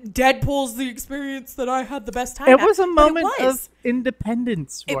that Deadpool's the experience that I had the best time It at, was a but moment it was. of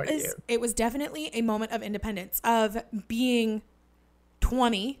independence for you. It was definitely a moment of independence, of being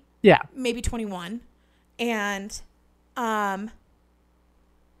 20, Yeah. maybe 21, and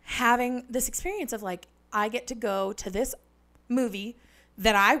having this experience of like, I get to go to this movie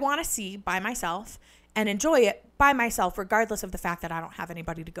that I want to see by myself and enjoy it by myself, regardless of the fact that I don't have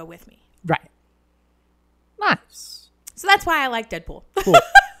anybody to go with me. Right. Nice. So that's why I like Deadpool. Cool.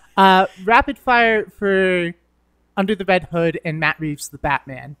 Rapid fire for Under the Red Hood and Matt Reeves' The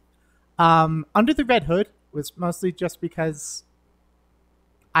Batman. Under the Red Hood was mostly just because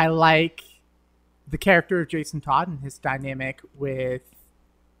I like the character of Jason Todd and his dynamic with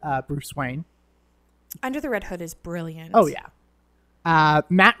Bruce Wayne. Under the Red Hood is brilliant. Oh, yeah.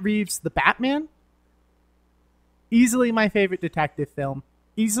 Matt Reeves' The Batman. Easily my favorite detective film.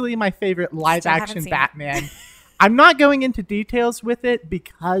 Easily my favorite live-action Batman. I'm not going into details with it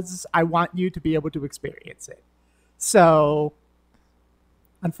because I want you to be able to experience it. So,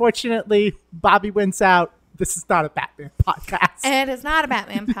 unfortunately, Bobby wins out. This is not a Batman podcast. It is not a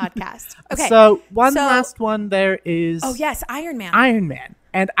Batman podcast. Okay. So, last one there is... Oh, yes, Iron Man. Iron Man.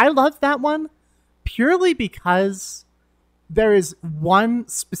 And I love that one purely because there is one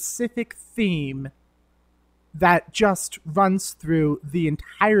specific theme that just runs through the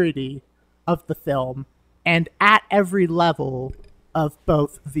entirety of the film and at every level of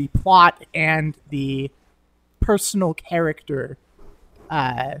both the plot and the personal character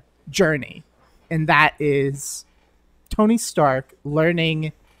journey. And that is Tony Stark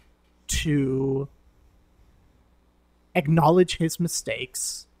learning to acknowledge his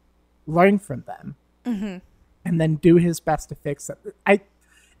mistakes, learn from them, and then do his best to fix them.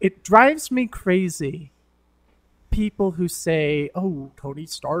 It drives me crazy, people who say, oh, Tony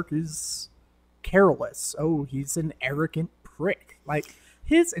Stark is careless. Oh, he's an arrogant prick. Like,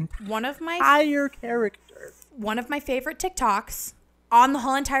 his entire character. One of my favorite TikToks on the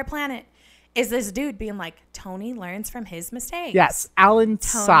whole entire planet is this dude being like, Tony learns from his mistakes. Yes, Alan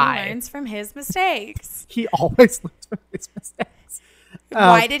Tony learns from his mistakes. He always learns from his mistakes.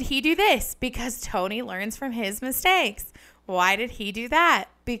 Why did he do this? Because Tony learns from his mistakes. Why did he do that?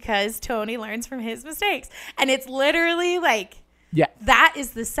 Because Tony learns from his mistakes. And it's literally like, that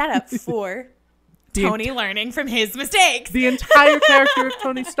is the setup for Tony learning from his mistakes. The entire character of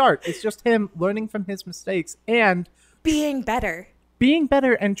Tony Stark is just him learning from his mistakes and being better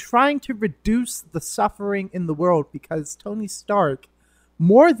and trying to reduce the suffering in the world, because Tony Stark,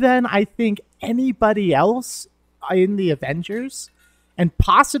 more than I think anybody else in the Avengers, and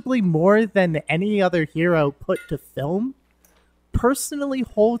possibly more than any other hero put to film, personally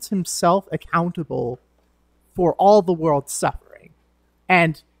holds himself accountable for all the world's suffering.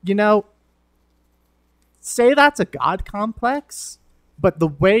 And, you know, say that's a god complex, but the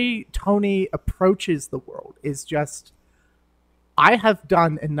way Tony approaches the world is just, I have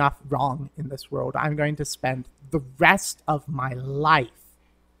done enough wrong in this world. I'm going to spend the rest of my life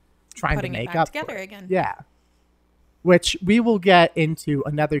trying to make up together again. Yeah. Which we will get into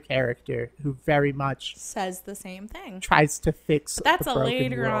another character who very much says the same thing. Tries to fix but that's the a broken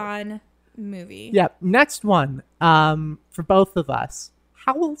later world. On movie. Yeah. Next one, for both of us,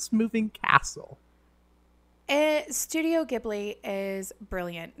 Howl's Moving Castle. Studio Ghibli is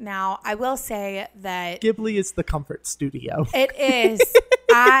brilliant. Now, I will say that Ghibli is the comfort studio. It is.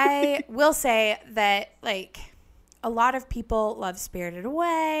 I will say that, like, a lot of people love Spirited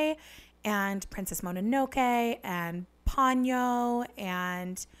Away and Princess Mononoke and Ponyo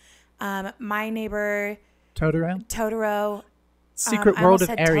and My Neighbor Totoro. Secret World of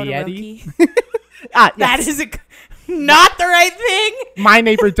Arrietty. Yes. That is not the right thing. My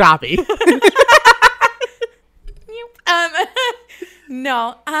Neighbor Dobby.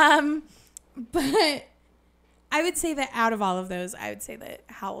 No. But I would say that out of all of those, I would say that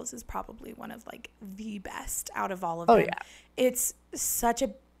Howl's is probably one of like the best out of all of them. Yeah. It's such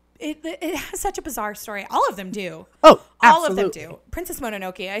a it has such a bizarre story. All of them do. Oh, absolutely. All of them do. Princess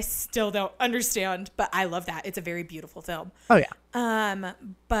Mononoke, I still don't understand, but I love that. It's a very beautiful film. Oh yeah.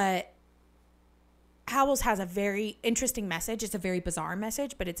 But Howl's has a very interesting message. It's a very bizarre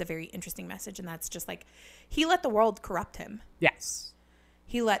message, but it's a very interesting message, and that's just like, he let the world corrupt him. Yes.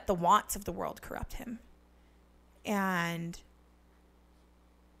 He let the wants of the world corrupt him. And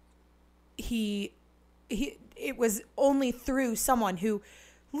it was only through someone who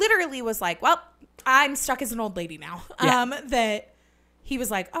literally was like, well, I'm stuck as an old lady now. Yeah. That he was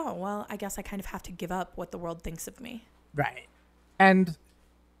like, oh, well, I guess I kind of have to give up what the world thinks of me. Right. And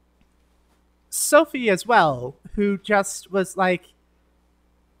Sophie as well, who just was like,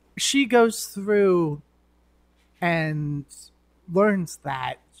 she goes through and learns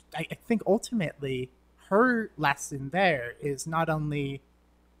that I think ultimately her lesson there is not only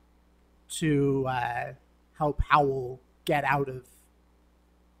to help Howell get out of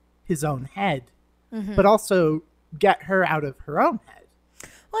his own head, but also get her out of her own head.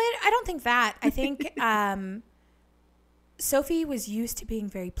 Well, I don't think that. I think Sophie was used to being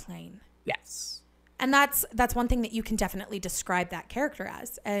very plain. Yes. And that's one thing that you can definitely describe that character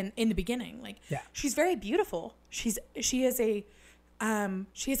as. And in the beginning, like, she's very beautiful. She is a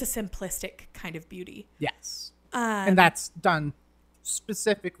simplistic kind of beauty. Yes. And that's done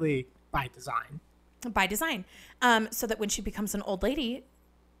specifically by design. By design. So that when she becomes an old lady,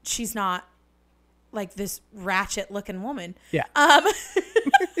 she's not like this ratchet looking woman. Yeah.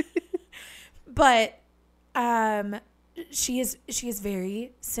 But she is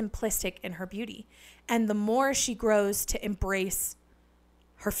very simplistic in her beauty. And the more she grows to embrace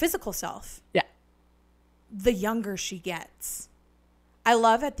her physical self, the younger she gets. I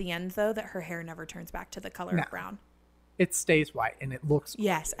love at the end, though, that her hair never turns back to the color of brown. It stays white, and it looks gorgeous.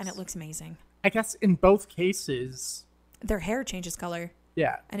 Yes, and it looks amazing. I guess in both cases, their hair changes color.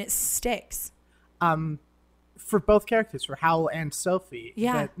 Yeah. And it sticks. For both characters, for Howell and Sophie,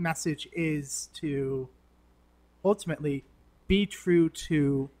 the message is to ultimately be true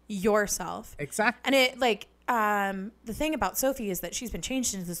to yourself. Exactly. And it like the thing about Sophie is that she's been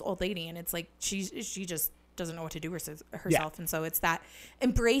changed into this old lady, and it's like she just doesn't know what to do with herself. And so it's that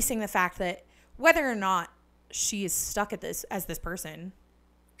embracing the fact that whether or not she is stuck at this as this person,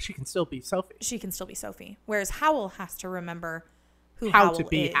 she can still be Sophie. She can still be Sophie. Whereas Howell has to remember how Howell to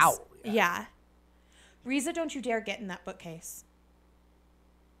be is. Howell. Yeah. Riza, don't you dare get in that bookcase.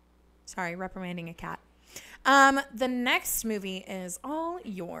 Sorry, reprimanding a cat. The next movie is all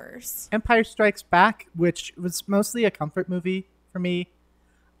yours. Empire Strikes Back, which was mostly a comfort movie for me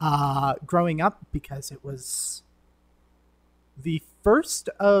growing up because it was the first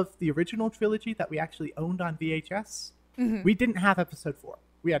of the original trilogy that we actually owned on VHS. Mm-hmm. We didn't have episode 4.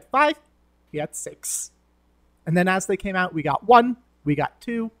 We had 5, we had 6. And then as they came out, we got 1, we got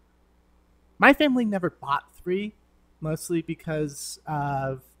 2. My family never bought 3, mostly because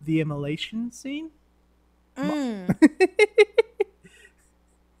of the immolation scene. For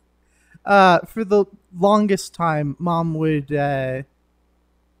the longest time, Mom would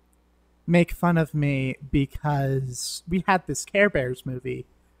make fun of me because we had this Care Bears movie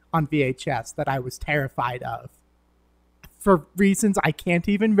on VHS that I was terrified of for reasons I can't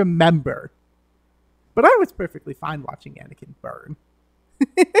even remember. But I was perfectly fine watching Anakin burn.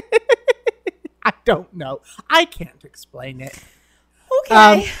 I don't know. I can't explain it.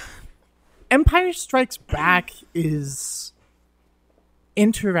 Okay. Empire Strikes Back is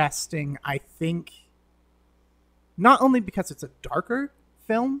interesting, I think, not only because it's a darker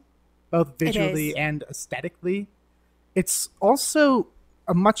film, both visually and aesthetically. It's also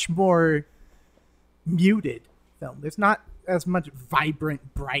a much more muted film. There's not as much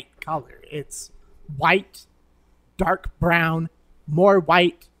vibrant, bright color. It's white, dark brown, more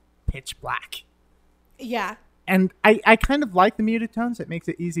white, pitch black. Yeah. And I kind of like the muted tones. It makes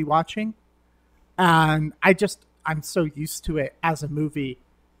it easy watching. And I'm so used to it as a movie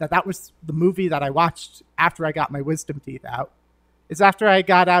that was the movie that I watched after I got my wisdom teeth out. Is after I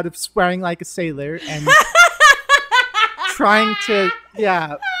got out of swearing like a sailor and trying to,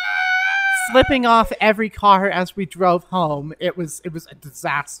 flipping off every car as we drove home. It was a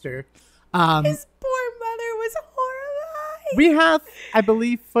disaster. His poor mother was horrified. We have, I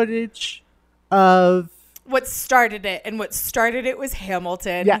believe, footage of what started it, and what started it was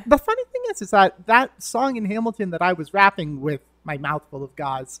Hamilton. Yeah, the funny thing is that song in Hamilton that I was rapping with my mouth full of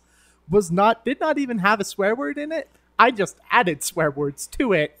gauze did not even have a swear word in it. I just added swear words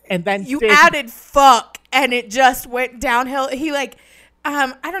to it, and then added fuck, and it just went downhill. He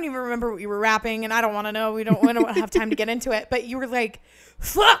I don't even remember what you were rapping, and I don't want to know. We don't have time to get into it. But you were like,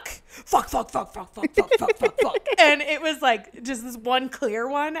 fuck, and it was like just this one clear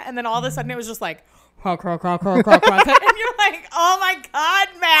one, and then all of a sudden it was just like, and you're like, oh my god,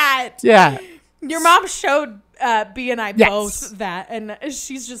 Matt. Yeah. Your mom showed B and I both that, and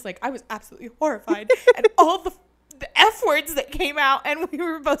she's just like, I was absolutely horrified, and all the F words that came out, and we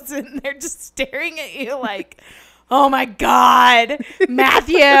were both sitting there just staring at you like, oh my god,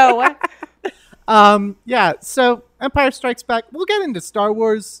 Matthew. So Empire Strikes Back, we'll get into Star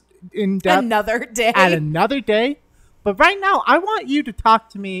Wars in depth at another day. But right now, I want you to talk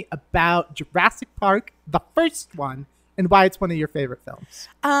to me about Jurassic Park, the first one, and why it's one of your favorite films.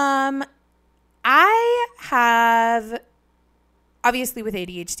 I have obviously with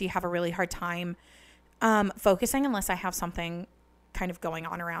ADHD, have a really hard time focusing unless I have something kind of going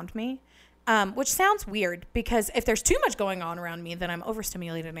on around me, which sounds weird because if there's too much going on around me, then I'm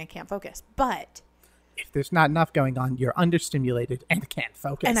overstimulated and I can't focus. But if there's not enough going on, you're understimulated and can't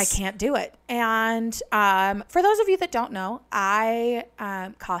focus. And I can't do it. And for those of you that don't know, I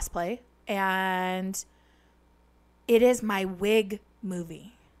cosplay, and it is my wig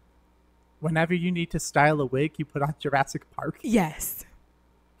movie. Whenever you need to style a wig, you put on Jurassic Park. Yes.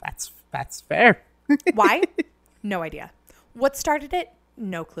 That's fair. Why? No idea. What started it?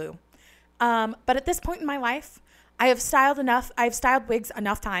 No clue. But at this point in my life, I've styled wigs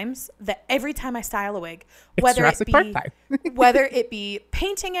enough times that every time I style a wig, whether it be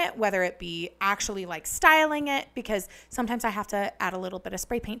painting it, whether it be actually like styling it, because sometimes I have to add a little bit of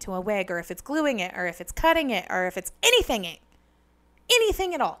spray paint to a wig, or if it's gluing it, or if it's cutting it, or if it's anything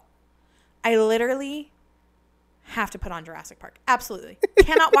at all. I literally have to put on Jurassic Park. Absolutely.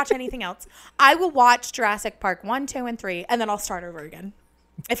 Cannot watch anything else. I will watch Jurassic Park 1, 2, and 3, and then I'll start over again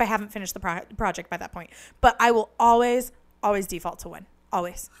if I haven't finished the project by that point. But I will always default to 1.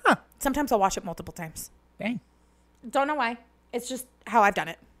 Always. Huh. Sometimes I'll watch it multiple times. Dang. Don't know why. It's just how I've done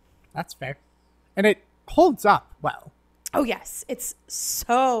it. That's fair. And it holds up well. Oh, yes. It's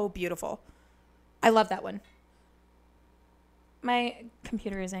so beautiful. I love that one. My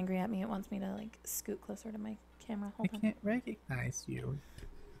computer is angry at me. It wants me to like scoot closer to my camera. Hold on. I can't recognize you.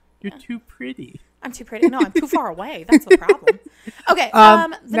 You're too pretty. I'm too pretty. No, I'm too far away. That's the problem. Okay.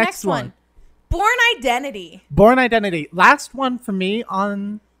 The next one. Born Identity. Born Identity. Last one for me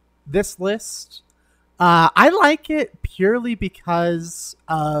on this list. I like it purely because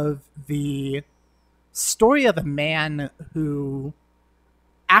of the story of a man who,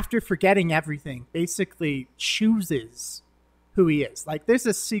 after forgetting everything, basically chooses who he is. Like, there's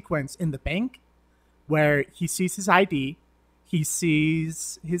a sequence in the bank where he sees his ID, he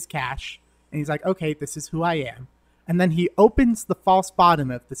sees his cash, and he's like, okay, this is who I am. And then he opens the false bottom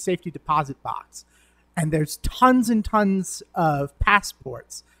of the safety deposit box, and there's tons and tons of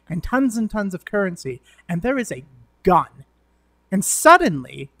passports and tons of currency, and there is a gun. And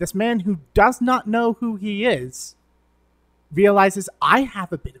suddenly, this man who does not know who he is realizes, I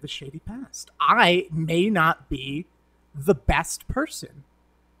have a bit of a shady past. I may not be the best person.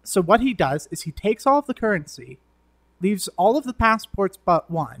 So what he does is he takes all of the currency, leaves all of the passports but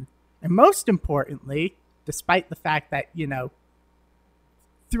one, and most importantly, despite the fact that, you know,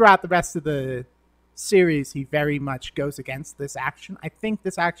 throughout the rest of the series he very much goes against this action, I think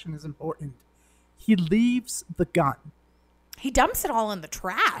this action is important. He leaves the gun. He dumps it all in the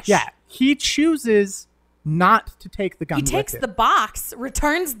trash. Yeah, he chooses not to take the gun with him. He takes the box,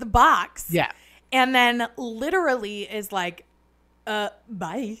 returns the box. Yeah. And then literally is like,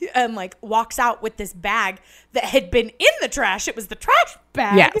 bye, and like walks out with this bag that had been in the trash. It was the trash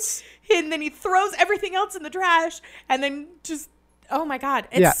bag. Yes. And then he throws everything else in the trash and then just, oh my God.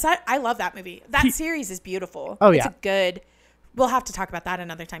 I love that movie. That series is beautiful. Oh, it's we'll have to talk about that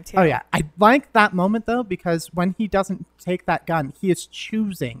another time too. Oh yeah. I like that moment though, because when he doesn't take that gun, he is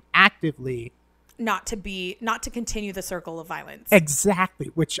choosing actively not to continue the circle of violence. Exactly,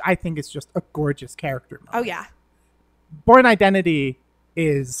 which I think is just a gorgeous character moment. Oh, yeah. Born Identity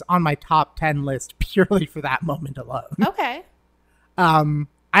is on my top 10 list purely for that moment alone. Okay. I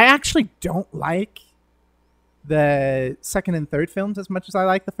actually don't like the second and third films as much as I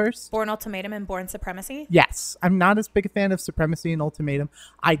like the first. Born Ultimatum and Born Supremacy? Yes. I'm not as big a fan of Supremacy and Ultimatum.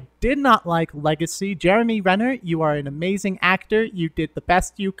 I did not like Legacy. Jeremy Renner, you are an amazing actor. You did the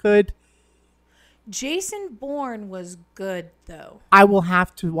best you could. Jason Bourne was good, though. I will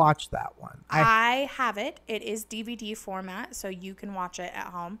have to watch that one. I have it. It is DVD format, so you can watch it at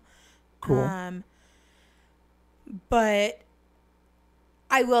home. Cool. But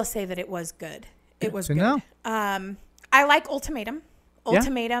I will say that it was good. It was good. Know. I like Ultimatum.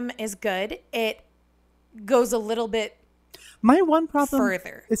 Ultimatum is good. It goes a little bit My one problem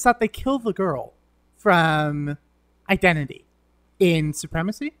further. is that they kill the girl from Identity in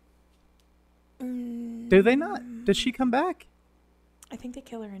Supremacy. Do they not? Does she come back? I think they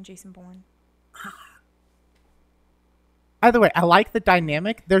kill her in Jason Bourne. Either way, I like the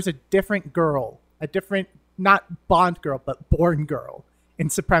dynamic. There's a different girl, not Bond girl, but Bourne girl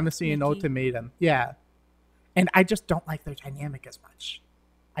in Supremacy and Ultimatum. Yeah. And I just don't like their dynamic as much.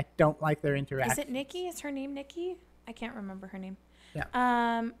 I don't like their interaction. Is it Nikki? Is her name Nikki? I can't remember her name. Yeah.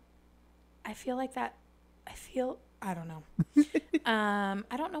 I feel like that. I don't know.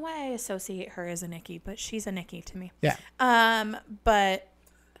 I don't know why I associate her as a Nikki, but she's a Nikki to me. Yeah. But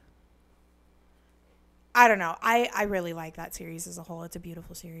I don't know. I really like that series as a whole. It's a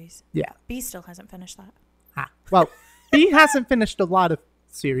beautiful series. Yeah. B still hasn't finished that. Well, B hasn't finished a lot of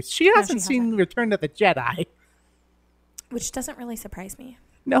series. She hasn't seen hasn't. Return of the Jedi. Which doesn't really surprise me.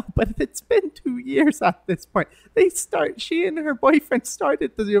 No, but it's been 2 years at this point. She and her boyfriend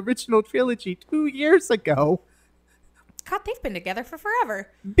started the original trilogy 2 years ago. God, they've been together for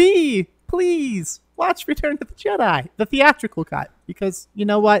forever. B, please watch Return of the Jedi, the theatrical cut, because you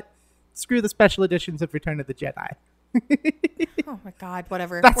know what? Screw the special editions of Return of the Jedi. Oh my God,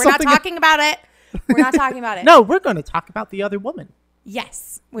 whatever. That's We're not something talking about it. We're not talking about it. No, we're going to talk about The Other Woman.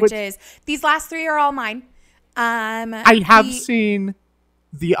 Yes, which is, these last three are all mine. I have seen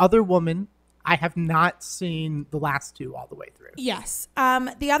The Other Woman. I have not seen the last two all the way through. Yes.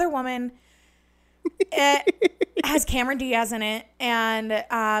 The Other Woman, it has Cameron Diaz in it. And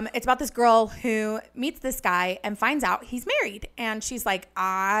it's about this girl who meets this guy and finds out he's married. And she's like,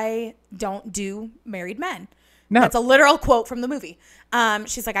 I don't do married men. No. That's a literal quote from the movie.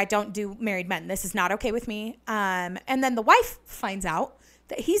 She's like, I don't do married men. This is not okay with me. And then the wife finds out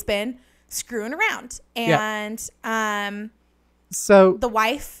that he's been screwing around. And so the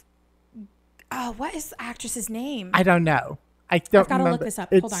wife, what is the actress's name? I don't know. I've got to look this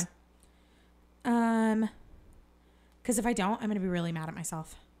up. Hold on. Because if I don't, I'm going to be really mad at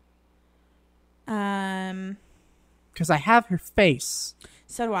myself. Because I have her face.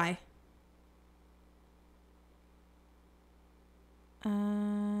 So do I.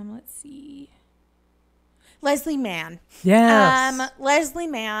 Let's see. Leslie Mann. Yes. Leslie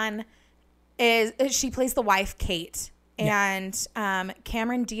Mann she plays the wife, Kate. And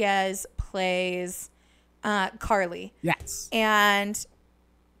Cameron Diaz plays Carly. Yes. And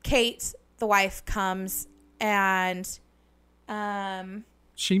Kate, the wife, comes and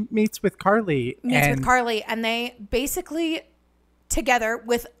she meets with Carly. And they basically together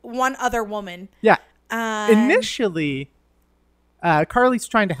with one other woman. Yeah. Initially, Carly's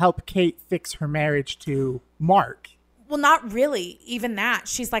trying to help Kate fix her marriage to Mark. Well, not really. Even that.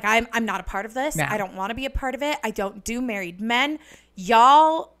 She's like, I'm not a part of this. No. I don't want to be a part of it. I don't do married men.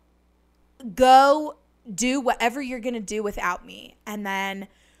 Y'all go do whatever you're going to do without me. And then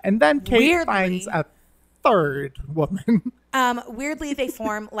Kate finds a third woman. Weirdly, they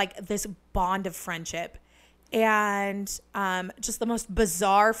form like this bond of friendship. And just the most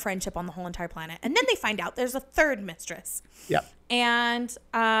bizarre friendship on the whole entire planet. And then they find out there's a third mistress. Yep. And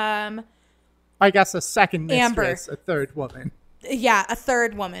I guess a second mistress, Amber. A third woman. Yeah, a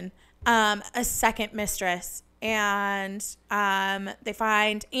third woman. A second mistress. And they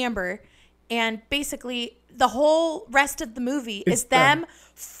find Amber. And basically the whole rest of the movie is them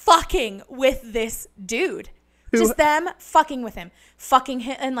fucking with this dude. Just them fucking with him. Fucking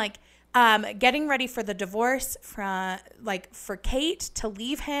him and like getting ready for the divorce for Kate to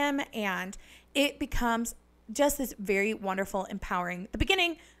leave him, and it becomes just this very wonderful, empowering. The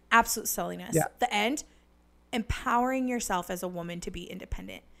beginning, absolute silliness. Yeah. The end, empowering yourself as a woman to be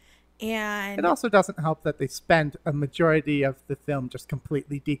independent. And it also doesn't help that they spend a majority of the film just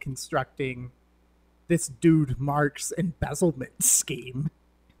completely deconstructing this dude Mark's embezzlement scheme.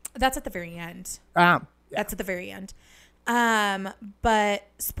 That's at the very end. Yeah. That's at the very end. But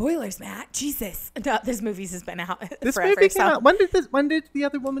spoilers, Matt. Jesus, no, this movie's has been out this forever. Movie came out. When did The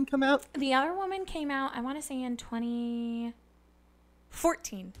Other Woman come out? The Other Woman came out, I want to say, in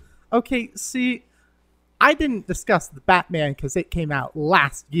 2014. Okay, see, I didn't discuss the Batman because it came out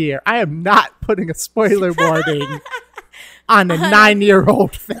last year. I am not putting a spoiler warning on a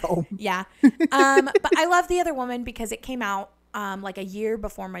 9-year-old film. Yeah, but I love The Other Woman because it came out like a year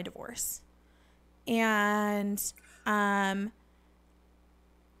before my divorce, and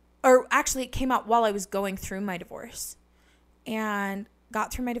or actually it came out while I was going through my divorce, and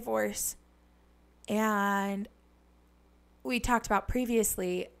got through my divorce. And we talked about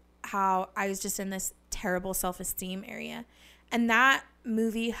previously how I was just in this terrible self-esteem area, and that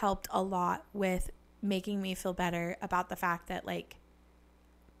movie helped a lot with making me feel better about the fact that, like,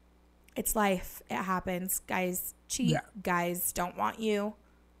 it's life. It happens. Guys cheat. Yeah. Guys don't want you.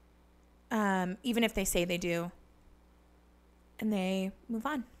 Even if they say they do. And they move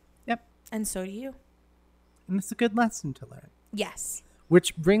on. Yep. And so do you. And it's a good lesson to learn. Yes.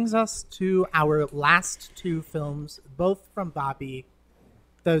 Which brings us to our last two films, both from Bobbi.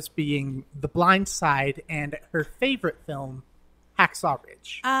 Those being The Blind Side and her favorite film, Hacksaw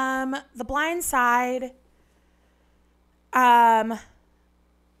Ridge. The Blind Side. Let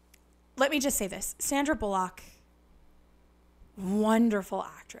me just say this. Sandra Bullock, wonderful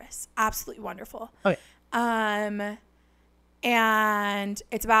actress. Absolutely wonderful. Oh, yeah. And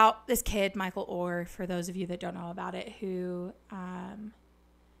it's about this kid, Michael Orr, for those of you that don't know about it, who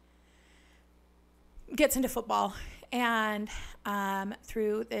gets into football. And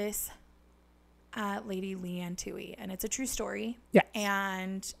through this Lady Leanne Toohey, and it's a true story. Yes.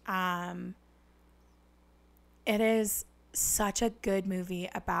 And it is such a good movie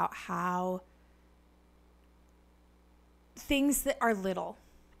about how things that are little,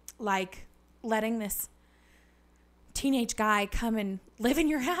 like letting this teenage guy come and live in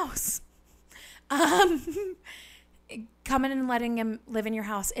your house, coming and letting him live in your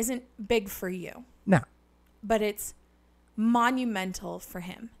house isn't big for you. No. But it's monumental for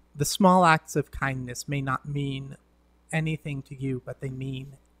him. The small acts of kindness may not mean anything to you, but they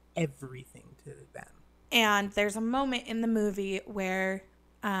mean everything to them. And there's a moment in the movie where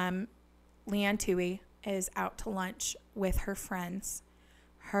Leanne Toohey is out to lunch with her friends,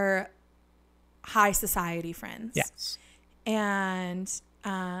 her high society friends. Yes. And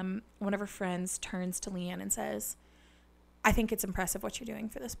one of her friends turns to Leanne and says, I think it's impressive what you're doing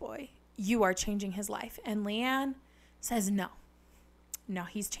for this boy. You are changing his life. And Leanne says, no,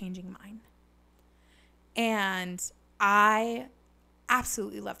 he's changing mine. And I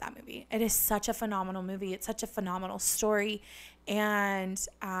absolutely love that movie. It is such a phenomenal movie. It's such a phenomenal story. And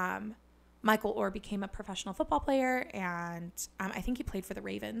Michael Orr became a professional football player, and I think he played for the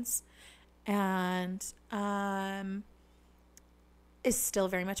Ravens, and is still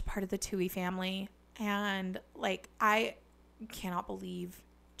very much part of the Toohey family. And like, I cannot believe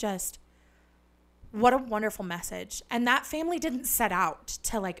just what a wonderful message. And that family didn't set out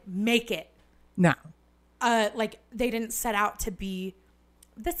to like make it. No. Like they didn't set out to be,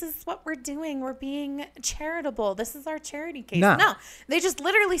 this is what we're doing. We're being charitable. This is our charity case. No, they just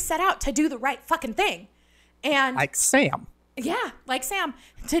literally set out to do the right fucking thing. And like Sam. Yeah, like Sam,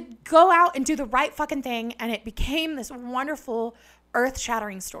 to go out and do the right fucking thing. And it became this wonderful,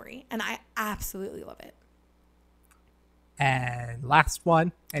 earth-shattering story. And I absolutely love it. And last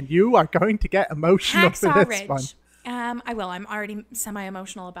one, and you are going to get emotional Hacksaw for this Ridge. one. I will. I'm already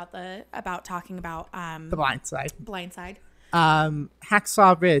semi-emotional about talking about The Blind Side. Blindside.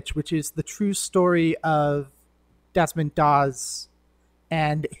 Hacksaw Ridge, which is the true story of Desmond Dawes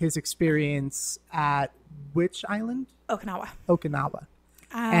and his experience at which island? Okinawa.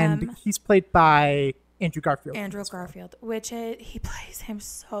 And he's played by Andrew Garfield. He plays him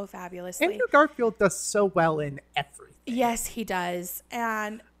so fabulously. Andrew Garfield does so well in everything. Yes, he does.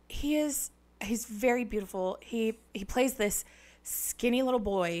 And he's very beautiful. He plays this skinny little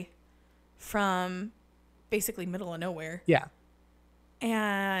boy from basically middle of nowhere. Yeah.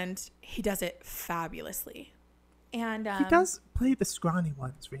 And he does it fabulously. And he does play the scrawny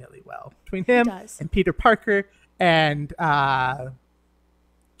ones really well. Between him and Peter Parker and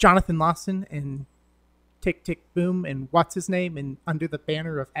Jonathan Lawson in Tick, Tick, Boom and what's his name in Under the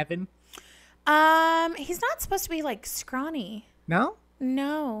Banner of Heaven. He's not supposed to be like scrawny. No?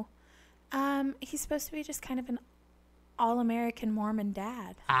 No. He's supposed to be just kind of an all-American Mormon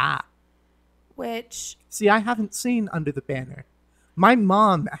dad. Which... See, I haven't seen Under the Banner. My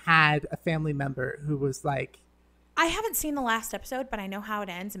mom had a family member who was like... I haven't seen the last episode, but I know how it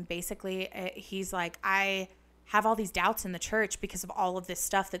ends. And basically, he's like, I have all these doubts in the church because of all of this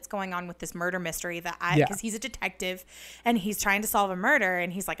stuff that's going on with this murder mystery because he's a detective and he's trying to solve a murder.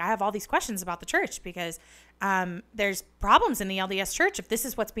 And he's like, I have all these questions about the church because there's problems in the LDS church if this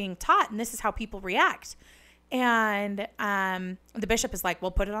is what's being taught and this is how people react. And the bishop is like,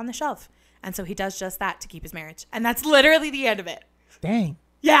 well, put it on the shelf. And so he does just that to keep his marriage. And that's literally the end of it. Dang.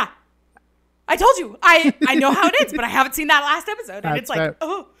 Yeah. I told you. I know how it ends, but I haven't seen that last episode. And it's like,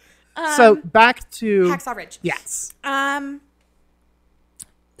 oh. So back to Hacksaw Ridge. Yes.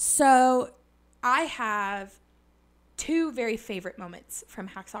 So I have two very favorite moments from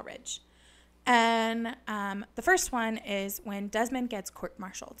Hacksaw Ridge. And the first one is when Desmond gets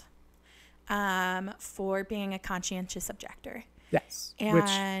court-martialed for being a conscientious objector. Yes.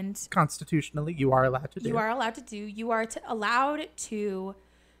 And which constitutionally you are allowed to do. You are allowed to do. You are allowed to,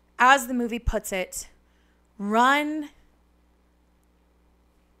 as the movie puts it, run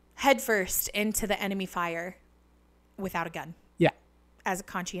headfirst into the enemy fire without a gun. Yeah. As a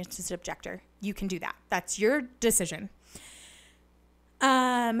conscientious objector. You can do that. That's your decision.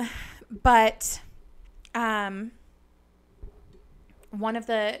 But one of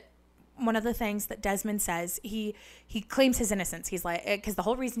the things that Desmond says, he claims his innocence. He's like, because the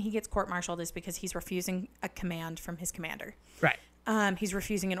whole reason he gets court-martialed is because he's refusing a command from his commander. Right. He's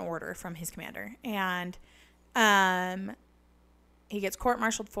refusing an order from his commander. And he gets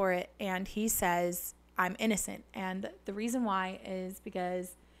court-martialed for it, and he says, I'm innocent. And the reason why is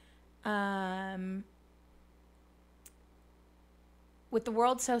because with the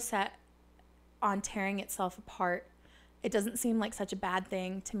world so set on tearing itself apart, it doesn't seem like such a bad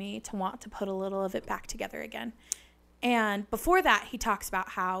thing to me to want to put a little of it back together again. And before that, he talks about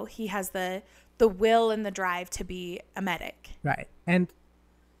how he has the will and the drive to be a medic. Right. And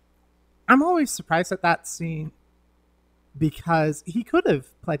I'm always surprised at that scene because he could have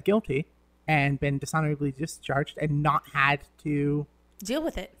pled guilty and been dishonorably discharged and not had to Deal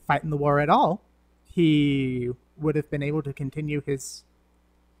with it. fight in the war at all. He would have been able to continue his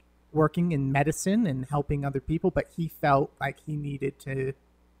working in medicine and helping other people, but he felt like he needed to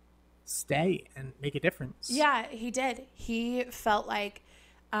stay and make a difference. Yeah, he did. He felt like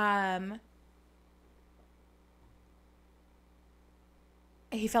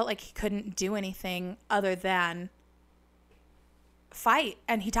he couldn't do anything other than fight.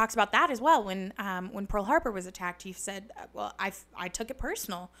 And he talks about that as well. When Pearl Harbor was attacked, he said, well, I took it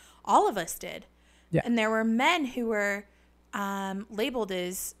personal. All of us did. Yeah. And there were men who were labeled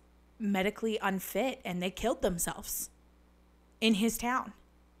as medically unfit, and they killed themselves in his town.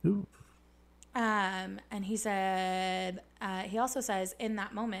 Ooh. And he said, he also says in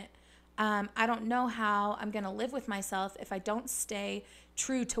that moment, I don't know how I'm going to live with myself if I don't stay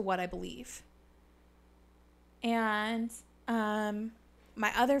true to what I believe. And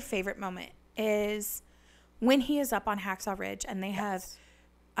my other favorite moment is when he is up on Hacksaw Ridge and they have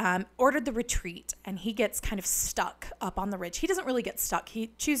ordered the retreat, and he gets kind of stuck up on the ridge. He doesn't really get stuck.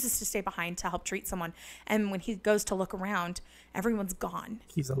 He chooses to stay behind to help treat someone. And when he goes to look around, everyone's gone.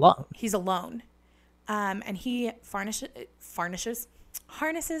 He's alone. He's alone. And he harnesses,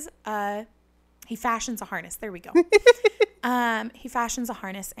 he fashions a harness. There we go. He fashions a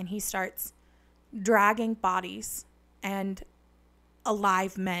harness, and he starts dragging bodies and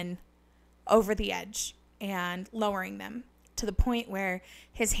alive men over the edge and lowering them to the point where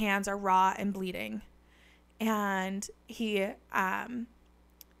his hands are raw and bleeding. And he,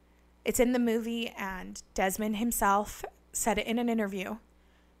 it's in the movie, and Desmond himself said it in an interview,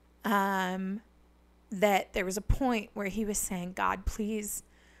 that there was a point where he was saying, God, please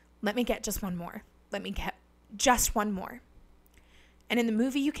let me get just one more. Let me get just one more. And in the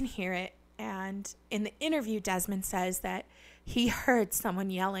movie, you can hear it. And in the interview, Desmond says that he heard someone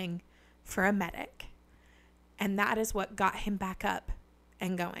yelling for a medic. And that is what got him back up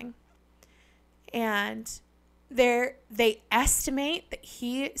and going. And they estimate that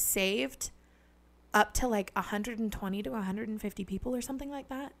he saved up to like 120 to 150 people or something like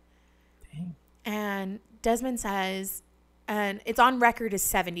that. Dang. And Desmond says, and it's on record as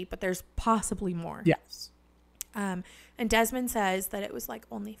 70, but there's possibly more. Yes. And Desmond says that it was like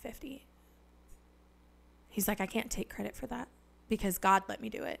only 50. He's like, I can't take credit for that because God let me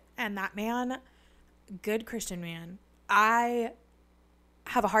do it. And that man, good Christian man, I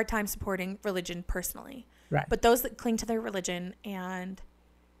have a hard time supporting religion personally. Right. But those that cling to their religion and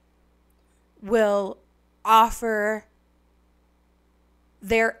will offer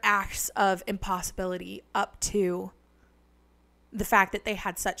their acts of impossibility up to the fact that they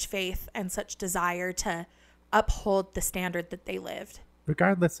had such faith and such desire to uphold the standard that they lived.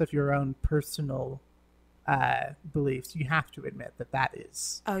 Regardless of your own personal beliefs, you have to admit that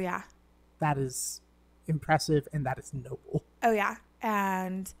is Oh, yeah. that is impressive and that is noble. Oh, yeah.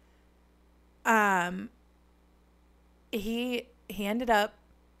 And he ended up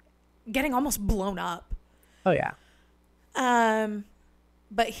getting almost blown up. Oh, yeah.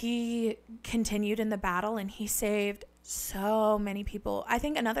 But he continued in the battle, and he saved so many people. I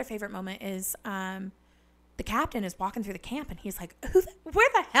think another favorite moment is the captain is walking through the camp, and he's like, where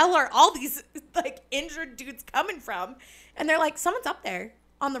the hell are all these like injured dudes coming from? And they're like, someone's up there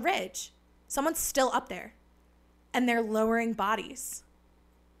on the ridge. Someone's still up there. And they're lowering bodies.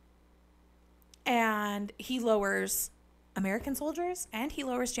 And he lowers American soldiers and he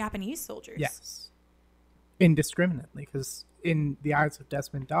lowers Japanese soldiers. Yes. Indiscriminately, because in the eyes of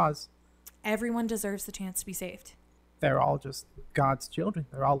Desmond Dawes, everyone deserves the chance to be saved. They're all just God's children.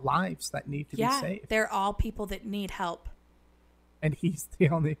 They're all lives that need to be saved. They're all people that need help. And he's the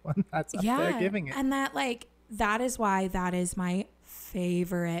only one that's up there giving it. And that is why that is my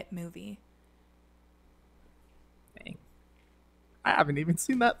favorite movie. Dang. I haven't even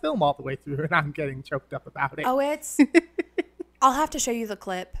seen that film all the way through, and I'm getting choked up about it. Oh, I'll have to show you the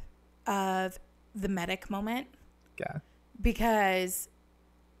clip of the medic moment. Yeah. Because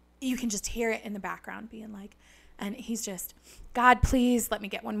you can just hear it in the background being like, and he's just, God, please let me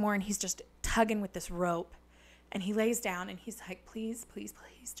get one more. And he's just tugging with this rope. And he lays down and he's like, please, please,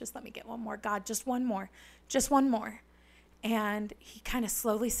 please, just let me get one more. God, just one more. Just one more. And he kind of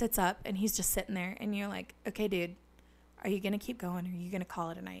slowly sits up and he's just sitting there. And you're like, okay, dude, are you going to keep going or are you going to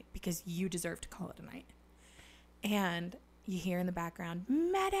call it a night? Because you deserve to call it a night. And you hear in the background,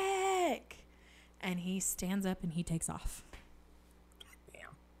 medic. And he stands up and he takes off.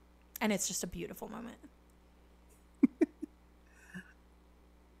 Damn. And it's just a beautiful moment.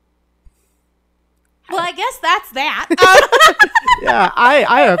 Well, I guess that's that. Yeah,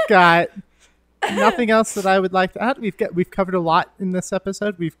 I have got nothing else that I would like to add. We've covered a lot in this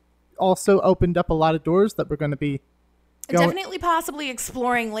episode. We've also opened up a lot of doors that we're going to be definitely possibly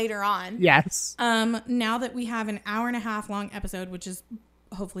exploring later on. Yes. Now that we have an 1.5 hour long episode, which is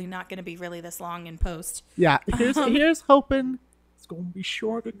hopefully not going to be really this long in post. Yeah. Here's hoping it's going to be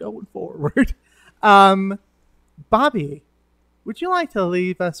shorter going forward. Bobbi, would you like to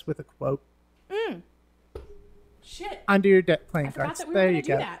leave us with a quote? Shit. Under your playing forgot cards. that we were There gonna you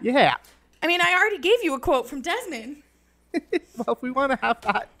do go. that. Yeah. I mean, I already gave you a quote from Desmond. Well, if we want to have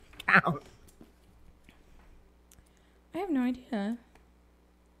that count. I have no idea.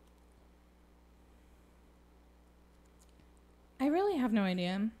 I really have no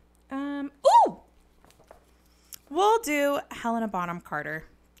idea. Ooh! We'll do Helena Bonham Carter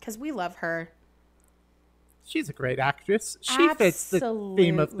because we love her. She's a great actress. She fits the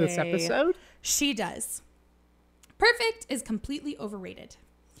theme of this Absolutely. episode. She does. Perfect is completely overrated.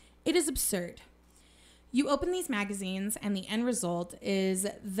 It is absurd. You open these magazines and the end result is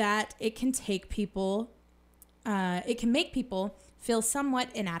that it can take people, it can make people feel somewhat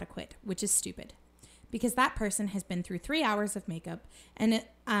inadequate, which is stupid. Because that person has been through 3 hours of makeup and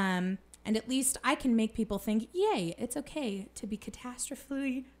at least I can make people think, yay, it's okay to be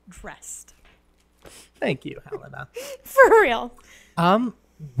catastrophically dressed. Thank you, Helena. For real.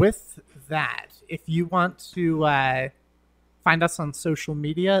 With that, if you want to find us on social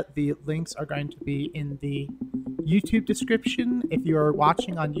media, the links are going to be in the YouTube description if you're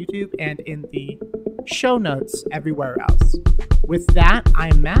watching on YouTube and in the show notes everywhere else. With that,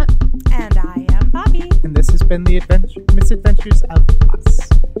 I'm Matt. And I am Bobbi. And this has been the misadventures of us.